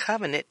God's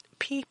covenant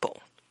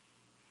people.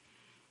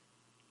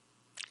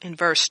 In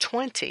verse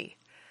 20,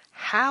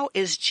 how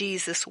is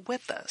Jesus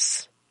with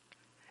us?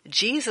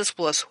 Jesus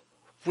was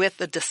with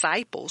the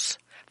disciples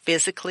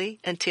physically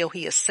until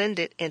he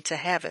ascended into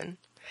heaven,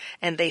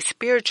 and they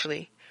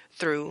spiritually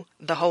through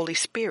the Holy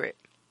Spirit.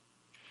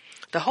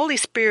 The Holy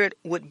Spirit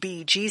would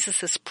be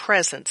Jesus'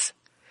 presence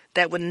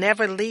that would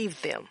never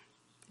leave them.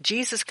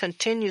 Jesus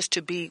continues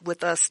to be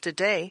with us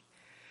today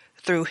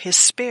through his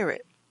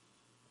Spirit.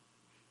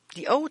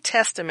 The Old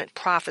Testament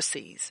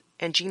prophecies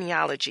and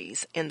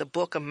genealogies in the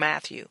book of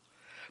Matthew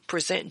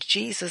present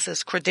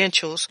Jesus'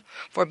 credentials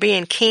for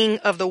being king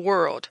of the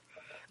world,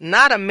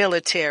 not a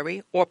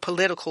military or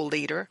political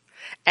leader,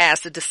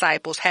 as the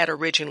disciples had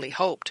originally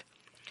hoped,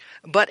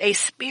 but a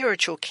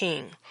spiritual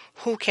king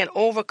who can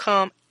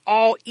overcome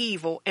all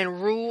evil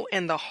and rule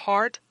in the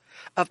heart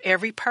of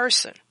every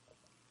person.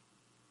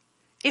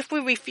 If we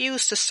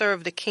refuse to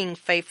serve the king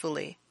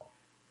faithfully,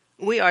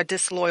 we are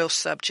disloyal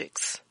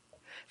subjects,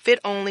 fit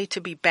only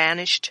to be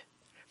banished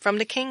from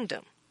the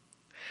kingdom.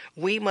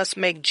 We must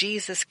make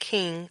Jesus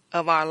king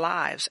of our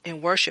lives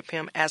and worship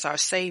him as our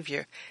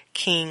Savior,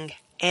 King,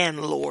 and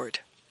Lord.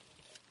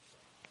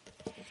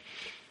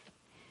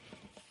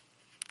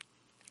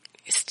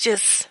 It's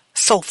just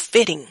so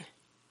fitting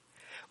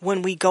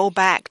when we go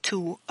back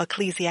to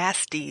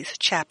Ecclesiastes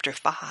chapter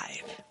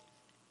 5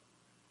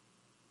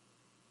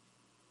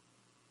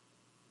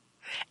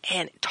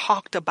 and it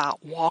talked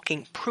about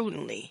walking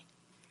prudently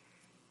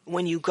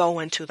when you go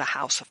into the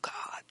house of God.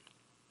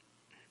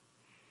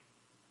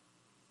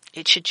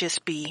 It should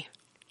just be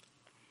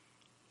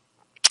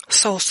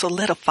so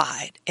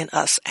solidified in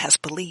us as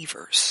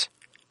believers.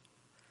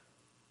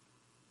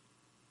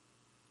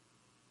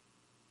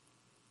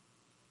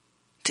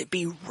 To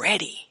be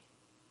ready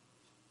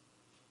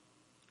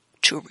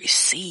to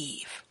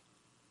receive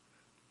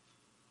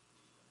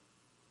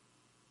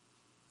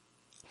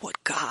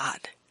what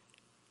God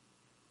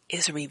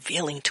is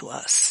revealing to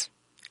us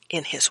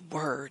in his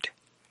word.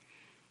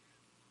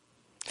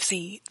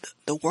 See,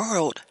 the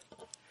world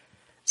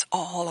is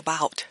all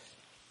about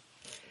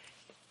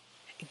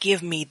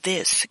give me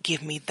this,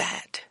 give me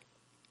that,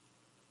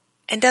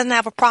 and doesn't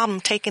have a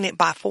problem taking it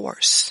by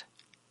force.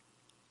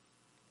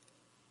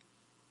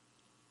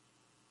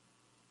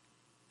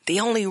 The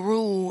only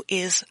rule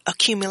is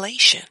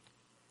accumulation.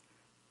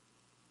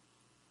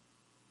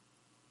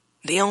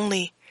 The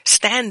only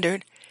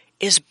standard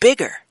is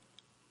bigger.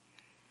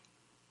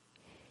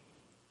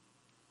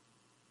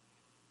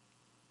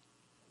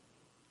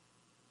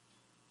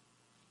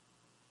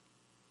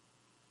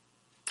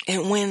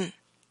 And when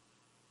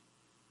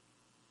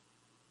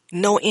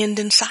no end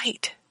in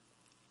sight,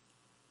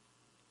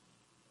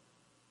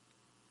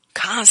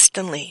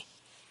 constantly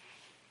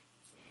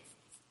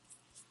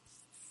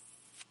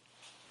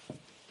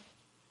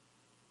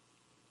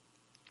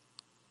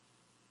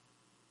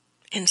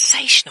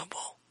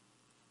insatiable.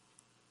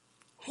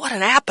 What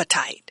an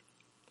appetite.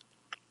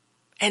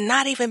 And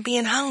not even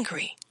being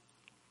hungry.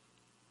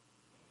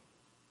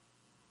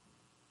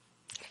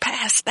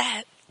 Past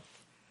that,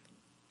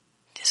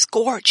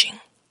 disgorging.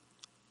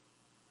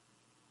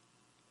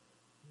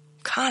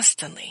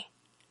 Constantly.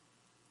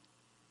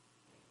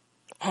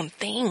 On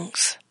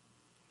things.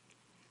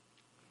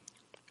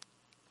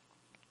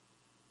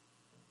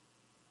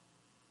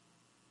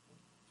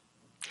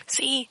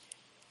 See,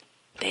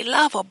 they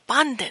love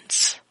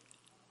abundance.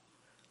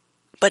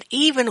 But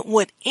even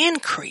with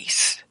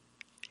increase,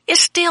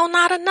 it's still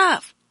not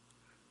enough.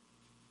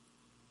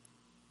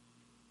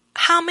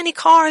 How many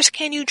cars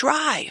can you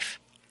drive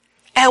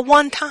at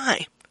one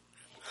time?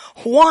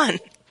 One.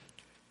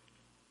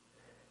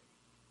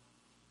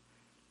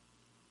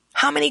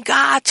 How many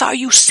gods are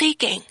you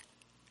seeking?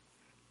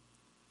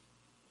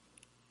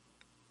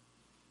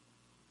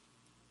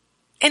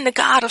 In the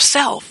God of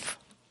self.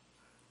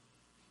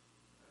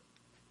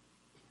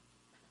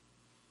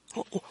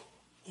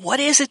 What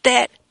is it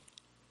that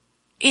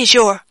is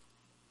your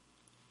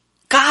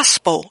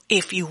gospel,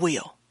 if you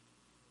will?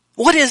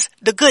 What is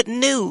the good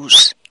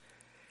news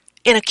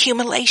in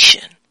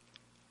accumulation?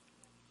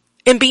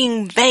 In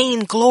being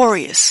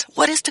vainglorious?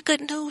 What is the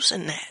good news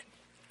in that?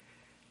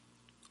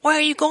 Where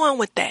are you going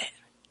with that?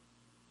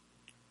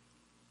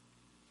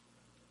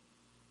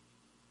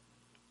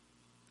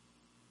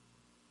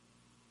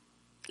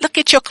 Look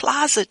at your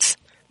closets,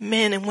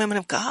 men and women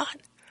of God.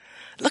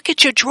 Look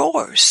at your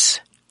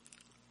drawers.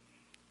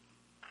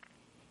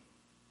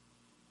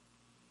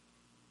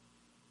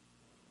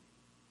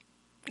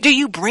 Do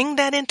you bring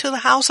that into the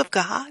house of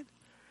God?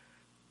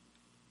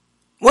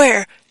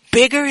 Where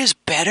bigger is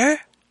better?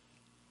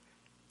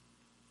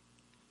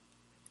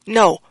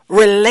 No,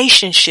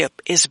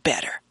 relationship is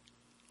better.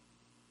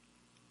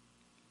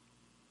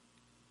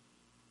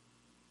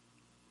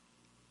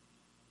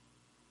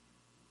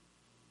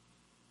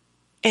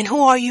 And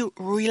who are you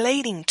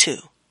relating to?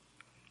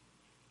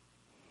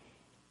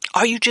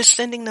 Are you just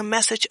sending the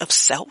message of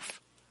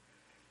self?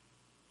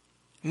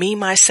 Me,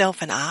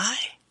 myself, and I?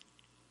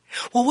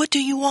 Well, what do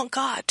you want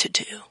God to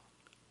do?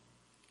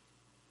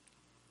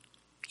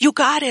 You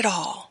got it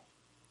all.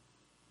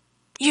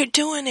 You're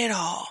doing it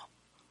all.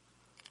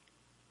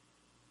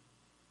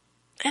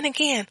 And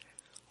again,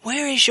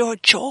 where is your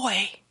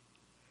joy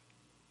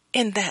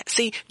in that?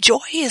 See, joy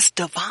is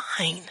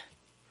divine.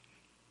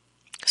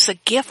 It's a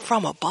gift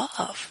from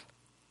above.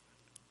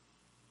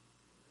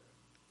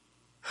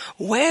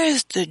 Where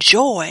is the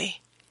joy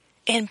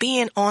in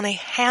being on a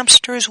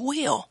hamster's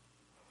wheel?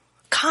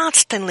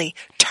 Constantly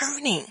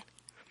turning.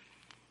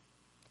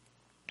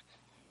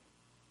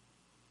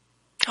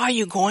 Are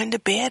you going to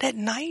bed at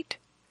night?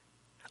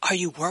 Are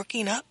you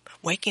waking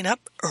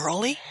up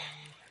early?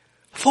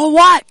 For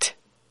what?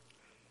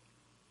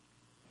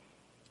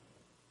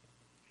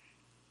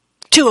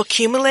 To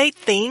accumulate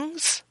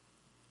things?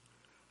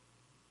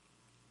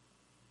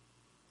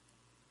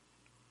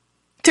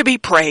 To be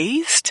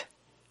praised?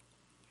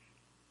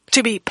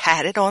 To be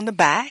patted on the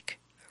back?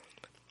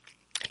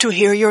 To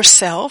hear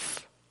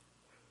yourself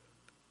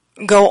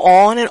go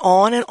on and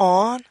on and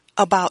on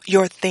about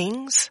your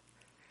things?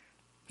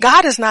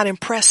 God is not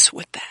impressed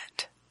with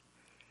that.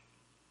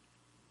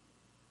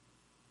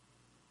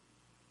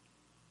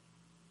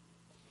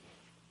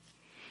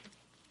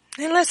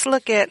 And let's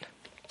look at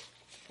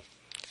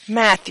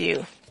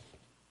Matthew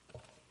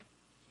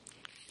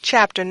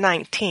chapter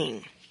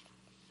 19.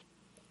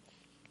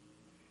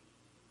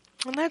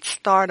 And let's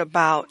start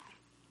about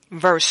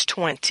verse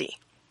 20.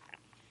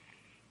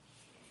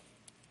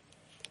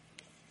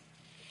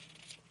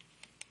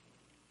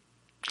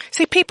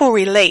 See, people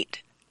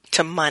relate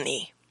to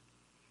money.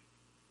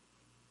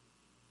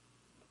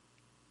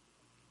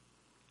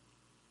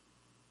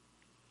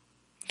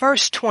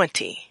 Verse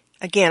 20.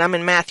 Again, I'm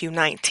in Matthew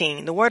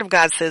 19. The Word of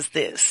God says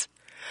this.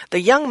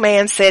 The young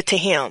man said to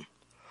him,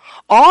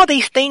 all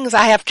these things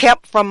I have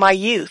kept from my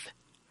youth.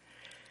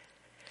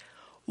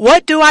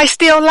 What do I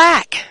still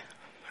lack?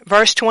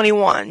 Verse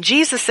 21.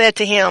 Jesus said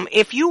to him,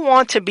 if you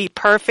want to be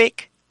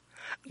perfect,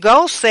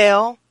 go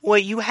sell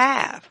what you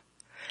have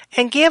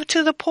and give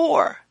to the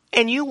poor,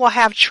 and you will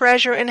have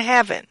treasure in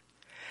heaven.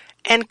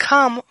 And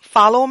come,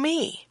 follow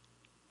me.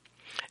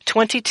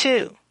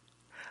 22.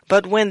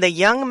 But when the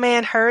young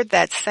man heard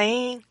that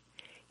saying,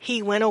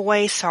 he went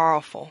away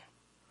sorrowful,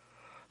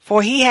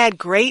 for he had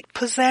great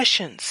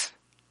possessions.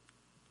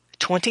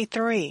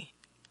 23.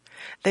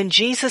 Then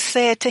Jesus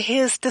said to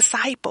his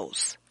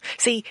disciples.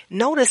 See,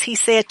 notice he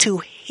said to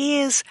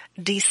his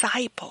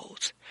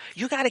disciples.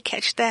 You got to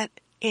catch that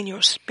in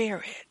your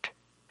spirit.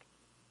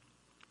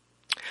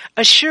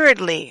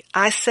 Assuredly,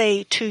 I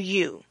say to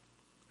you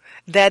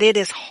that it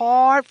is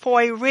hard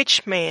for a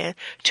rich man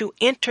to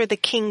enter the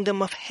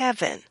kingdom of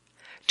heaven.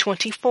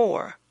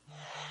 24.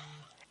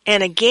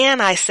 And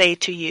again I say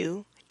to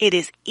you, it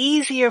is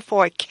easier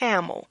for a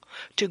camel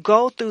to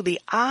go through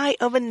the eye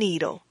of a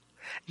needle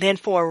than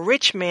for a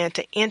rich man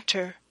to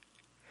enter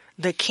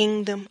the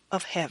kingdom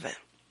of heaven.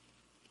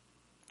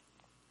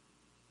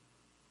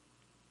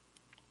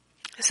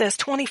 It says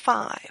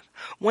 25.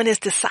 When his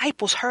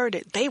disciples heard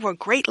it, they were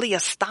greatly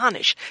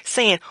astonished,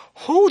 saying,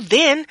 who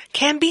then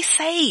can be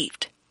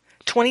saved?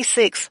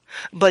 26.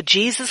 But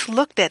Jesus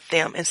looked at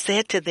them and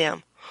said to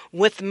them,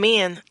 with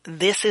men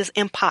this is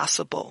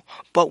impossible,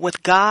 but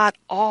with God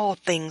all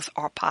things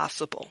are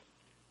possible.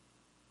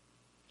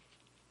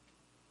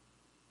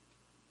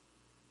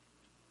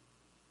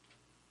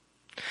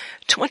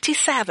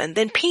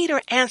 Then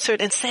Peter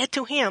answered and said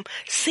to him,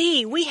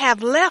 see, we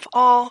have left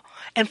all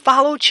and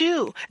followed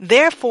you.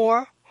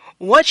 Therefore,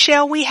 what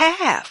shall we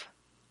have?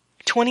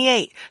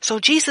 28. So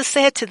Jesus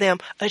said to them,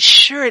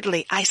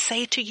 assuredly, I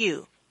say to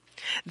you,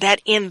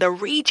 that in the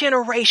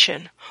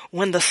regeneration,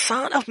 when the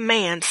Son of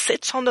Man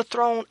sits on the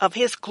throne of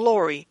his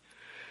glory,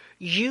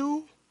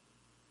 you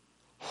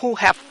who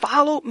have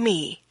followed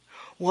me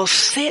will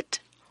sit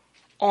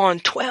on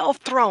 12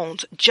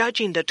 thrones,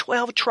 judging the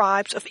 12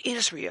 tribes of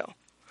Israel.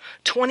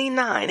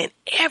 29. And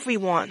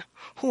everyone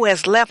who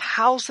has left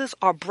houses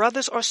or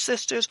brothers or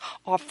sisters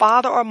or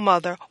father or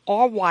mother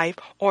or wife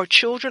or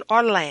children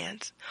or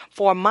lands,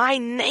 for my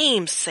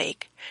name's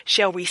sake,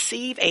 shall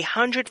receive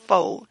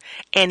 100-fold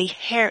and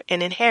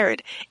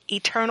inherit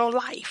eternal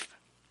life.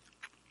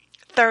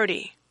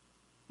 30.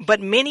 But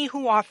many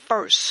who are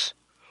first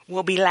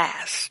will be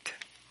last,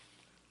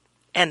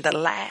 and the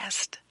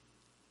last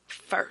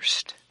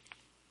first.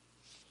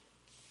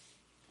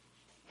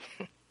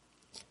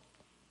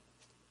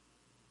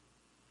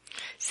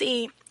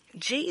 See,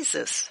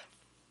 Jesus,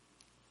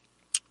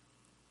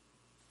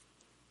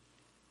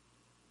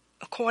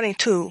 according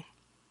to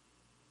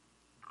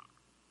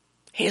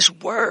his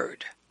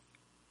word,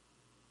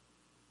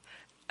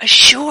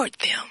 assured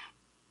them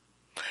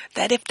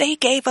that if they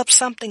gave up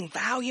something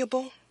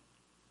valuable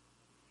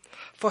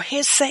for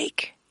his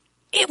sake,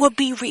 it would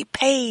be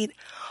repaid,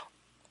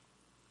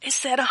 it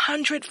said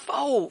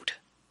 100-fold.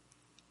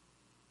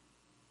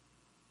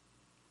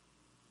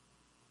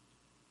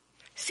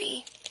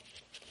 See,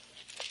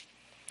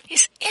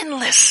 it's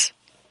endless,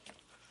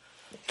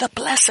 the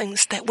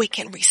blessings that we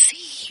can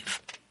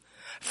receive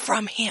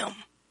from him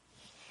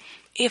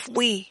if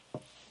we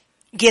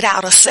get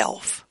out of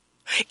self.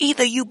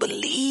 Either you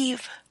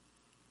believe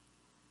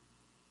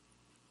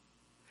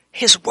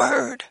his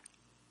word,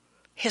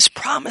 his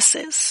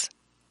promises,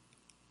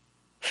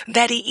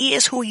 that he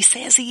is who he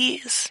says he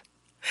is,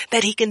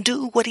 that he can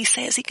do what he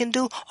says he can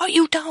do, or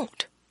you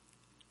don't.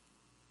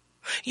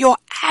 Your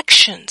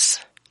actions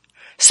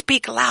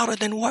speak louder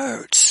than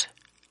words.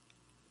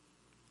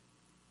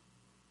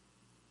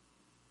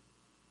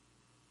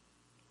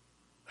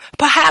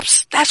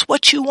 Perhaps that's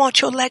what you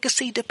want your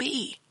legacy to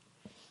be.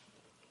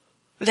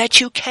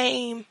 That you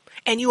came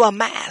and you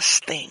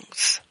amassed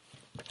things.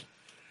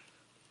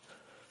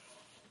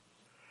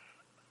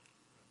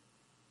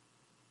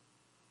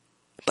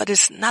 But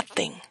it's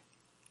nothing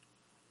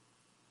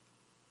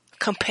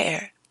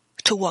compared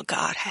to what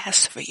God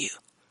has for you.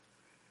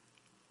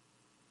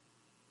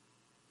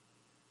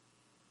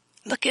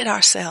 Look at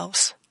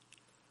ourselves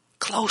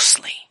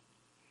closely.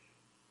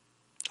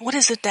 What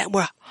is it that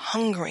we're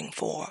hungering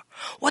for?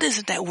 What is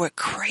it that we're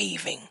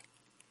craving?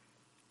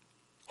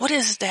 What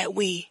is it that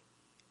we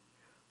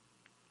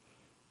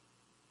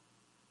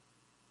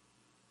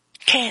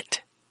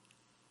can't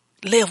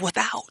live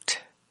without?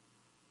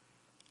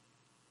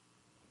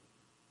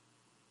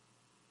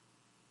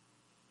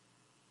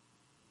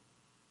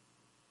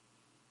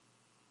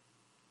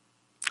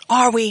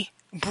 Are we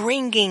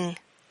bringing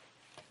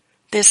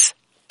this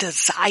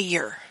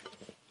desire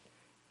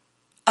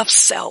of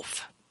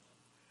self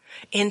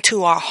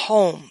into our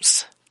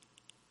homes,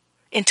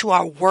 into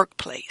our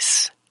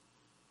workplace,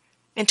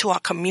 into our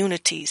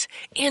communities,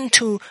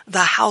 into the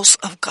house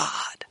of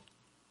God?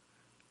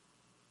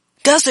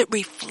 Does it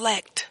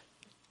reflect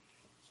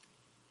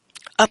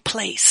a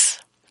place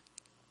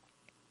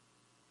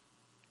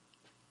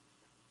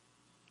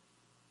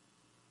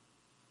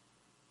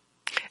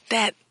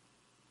that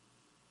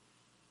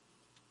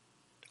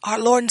our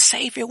Lord and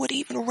Savior would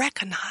even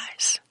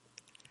recognize?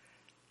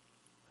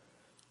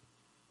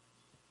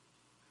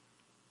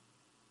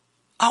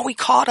 Are we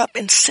caught up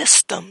in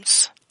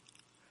systems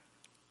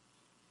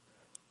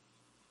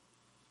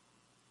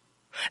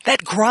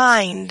that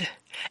grind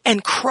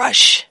and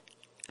crush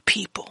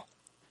people?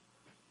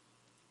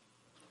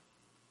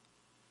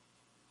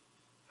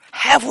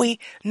 Have we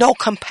no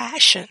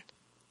compassion,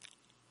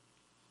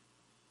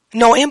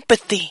 no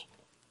empathy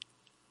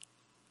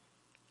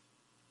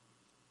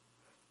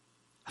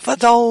for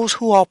those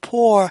who are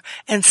poor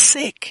and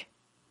sick,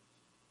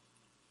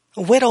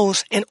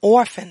 widows and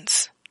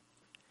orphans,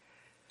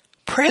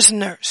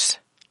 prisoners,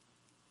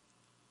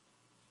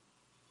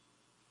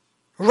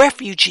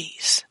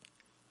 refugees?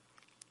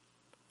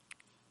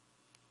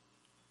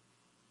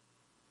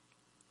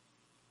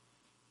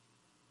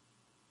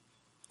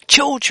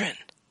 Children,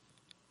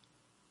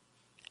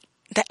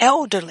 the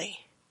elderly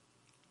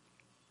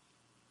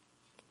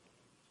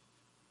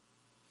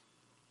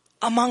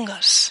among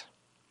us.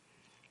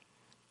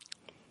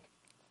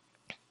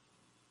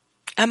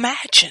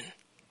 Imagine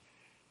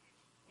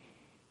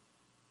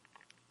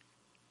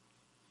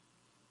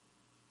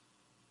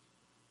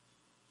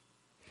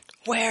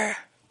where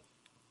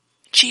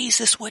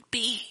Jesus would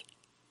be.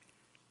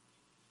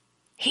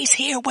 He's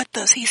here with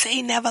us. He said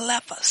he never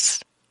left us.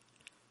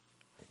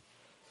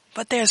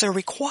 But there's a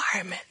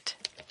requirement.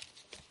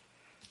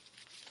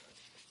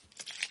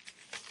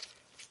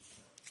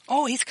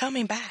 Oh, he's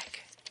coming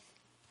back.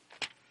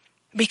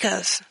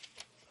 Because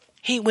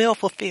he will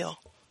fulfill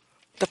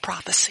the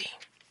prophecy.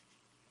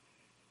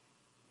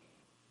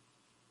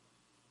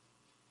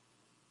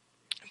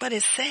 But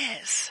it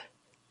says,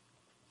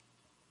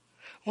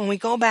 when we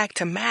go back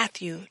to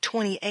Matthew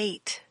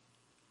 28,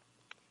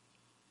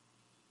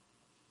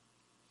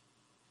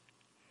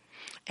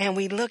 and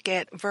we look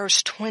at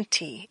verse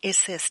 20, it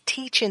says,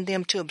 teaching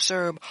them to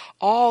observe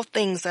all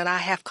things that I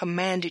have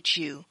commanded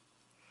you.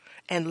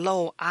 And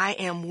lo, I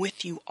am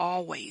with you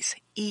always,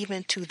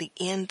 even to the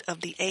end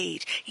of the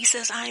age. He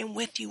says, I am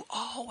with you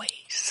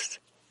always.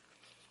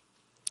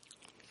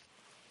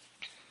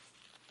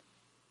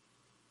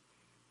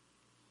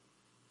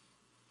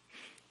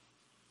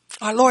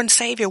 Our Lord and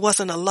Savior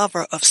wasn't a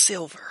lover of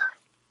silver.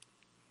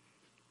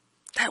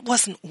 That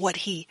wasn't what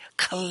he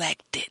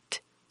collected.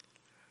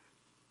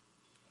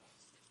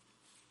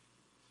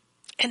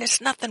 And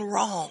there's nothing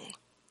wrong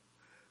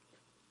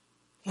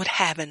with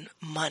having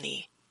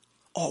money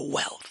or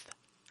wealth.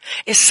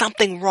 It's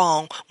something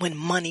wrong when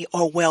money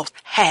or wealth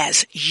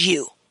has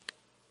you.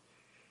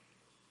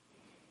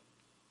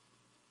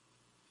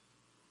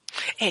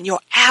 And your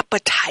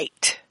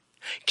appetite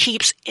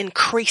keeps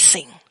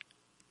increasing.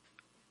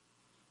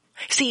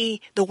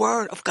 See, the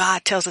Word of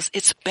God tells us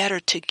it's better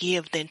to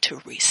give than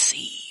to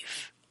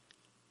receive.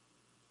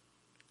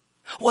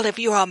 Well, if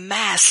you're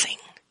amassing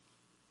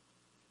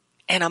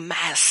and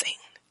amassing,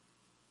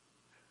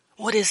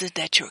 what is it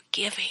that you're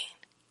giving?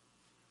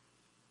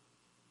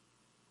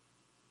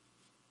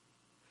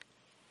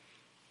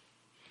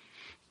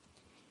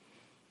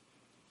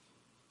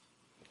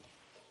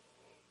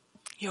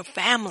 Your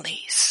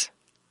families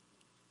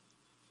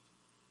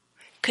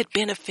could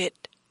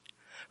benefit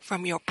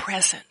from your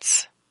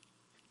presence.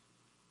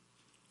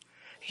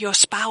 Your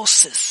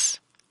spouses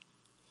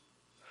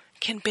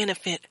can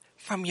benefit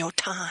from your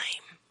time.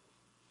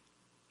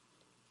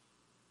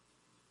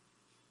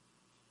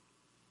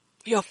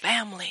 Your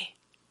family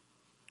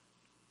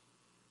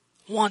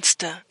wants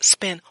to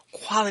spend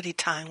quality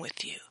time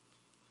with you.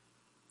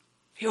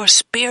 Your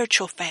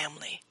spiritual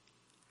family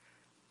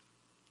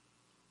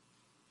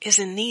is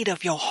in need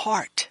of your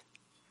heart,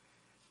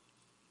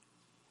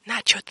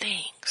 not your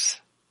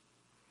things.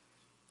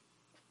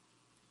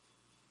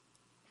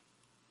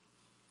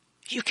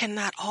 You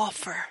cannot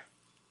offer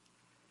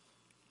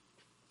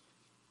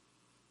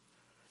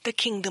the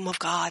kingdom of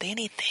God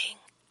anything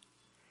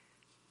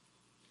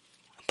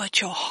but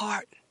your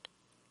heart.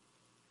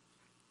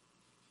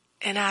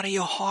 And out of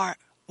your heart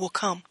will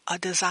come a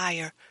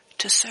desire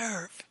to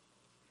serve.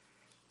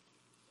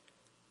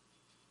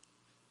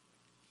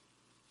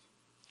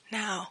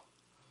 Now,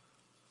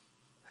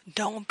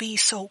 don't be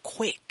so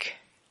quick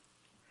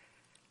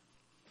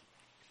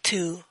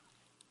to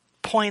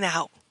point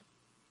out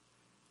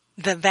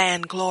the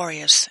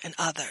vainglorious in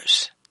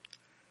others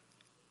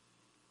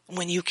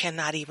when you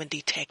cannot even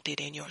detect it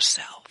in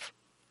yourself.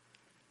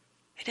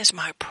 It is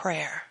my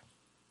prayer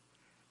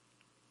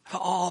for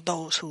all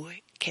those who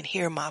can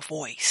hear my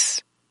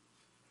voice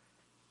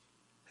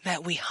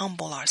that we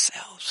humble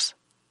ourselves,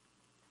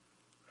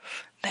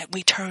 that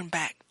we turn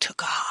back to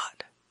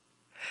God,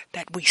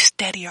 that we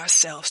steady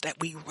ourselves, that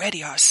we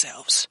ready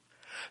ourselves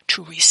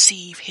to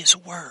receive His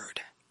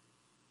word.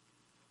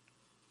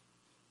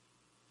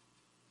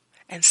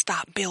 And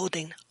stop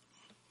building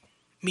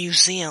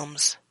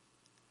museums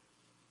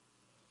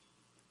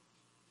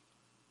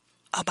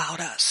about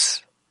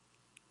us.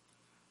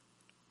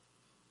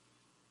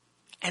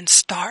 And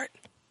start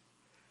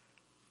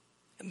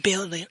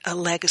building a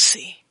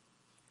legacy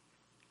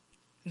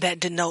that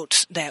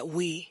denotes that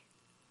we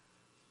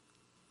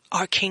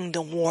are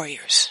kingdom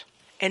warriors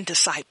and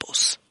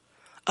disciples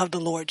of the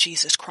Lord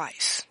Jesus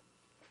Christ.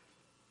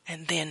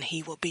 And then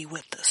He will be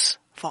with us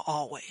for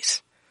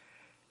always.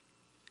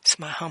 It's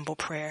my humble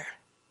prayer.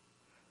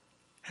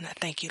 And I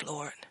thank you,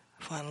 Lord,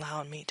 for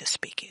allowing me to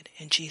speak it.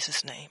 In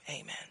Jesus' name,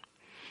 amen.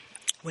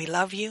 We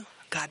love you.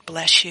 God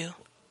bless you.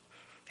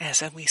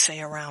 As we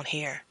say around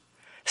here,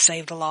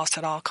 save the lost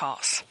at all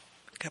costs.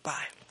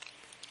 Goodbye.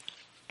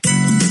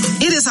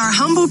 It is our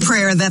humble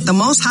prayer that the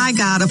Most High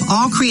God of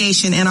all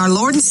creation and our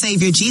Lord and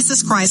Savior Jesus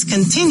Christ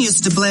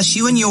continues to bless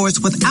you and yours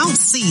without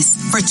cease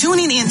for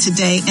tuning in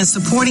today and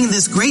supporting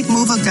this great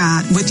move of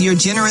God with your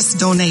generous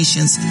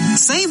donations.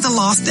 Save the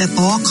Lost at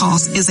All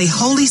Costs is a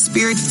Holy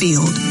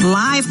Spirit-filled,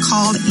 live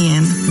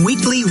called-in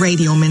weekly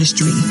radio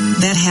ministry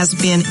that has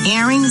been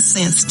airing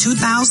since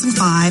 2005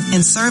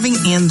 and serving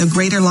in the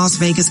greater Las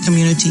Vegas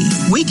community.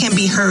 We can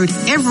be heard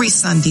every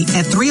Sunday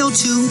at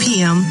 3:02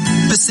 p.m.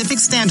 Pacific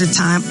Standard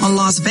Time on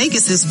Las Vegas'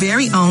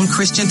 very own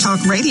Christian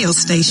Talk radio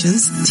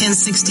stations,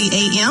 1060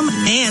 AM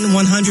and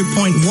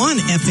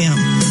 100.1 FM.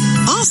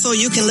 Also,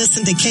 you can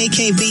listen to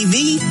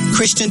KKVV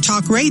Christian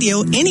Talk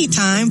Radio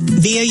anytime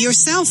via your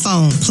cell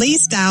phone.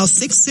 Please dial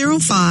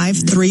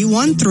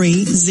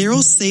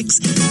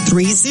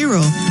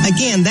 605-313-0630.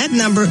 Again, that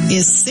number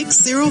is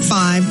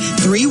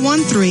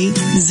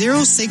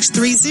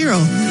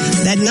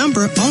 605-313-0630. That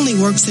number only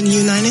works in the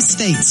United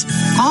States.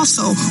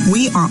 Also,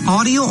 we are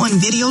audio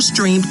and video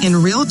streamed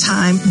in real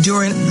time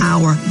during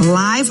our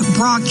live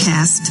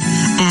broadcast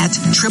at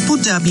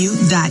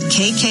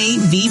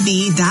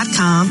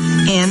www.kkvv.com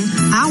and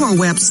our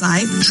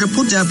website,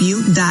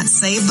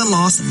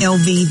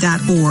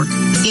 www.savethelostlv.org.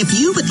 If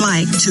you would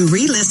like to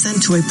re-listen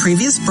to a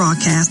previous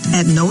broadcast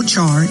at no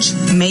charge,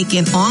 make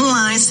an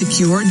online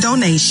secure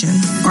donation,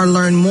 or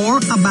learn more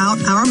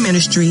about our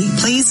ministry,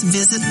 please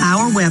visit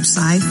our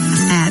website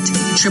at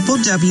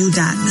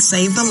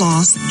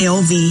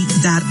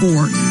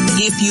www.savethelostlv.org.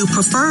 If you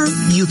prefer,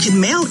 you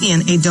can mail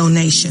in a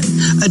donation.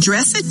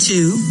 Address it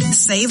to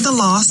Save the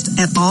Lost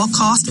at All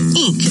Cost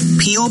Inc.,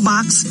 P.O.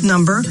 Box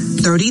number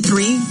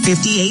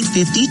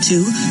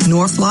 335852,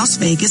 North Las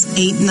Vegas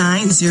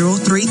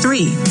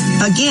 89033.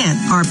 Again,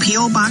 our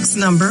P.O. Box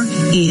number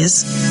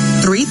is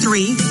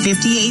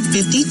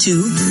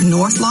 888-33-5852,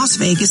 North Las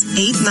Vegas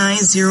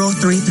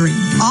 89033.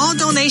 All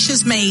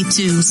donations made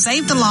to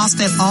Save the Lost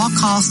at All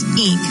Costs,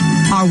 Inc.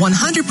 are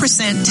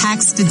 100%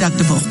 tax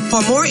deductible.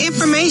 For more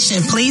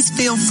information, please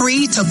feel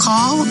free to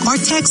call or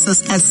text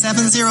us at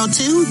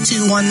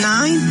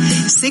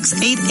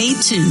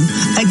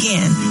 702-219-6882.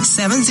 Again,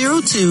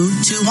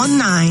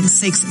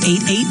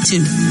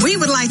 702-219-6882. We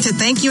would like to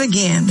thank you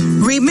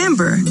again.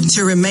 Remember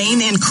to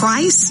remain in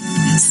Christ,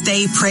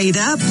 stay prayed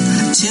up,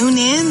 tune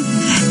in,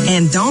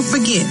 and don't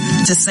forget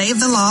to save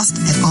the lost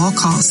at all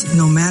costs,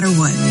 no matter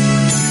what.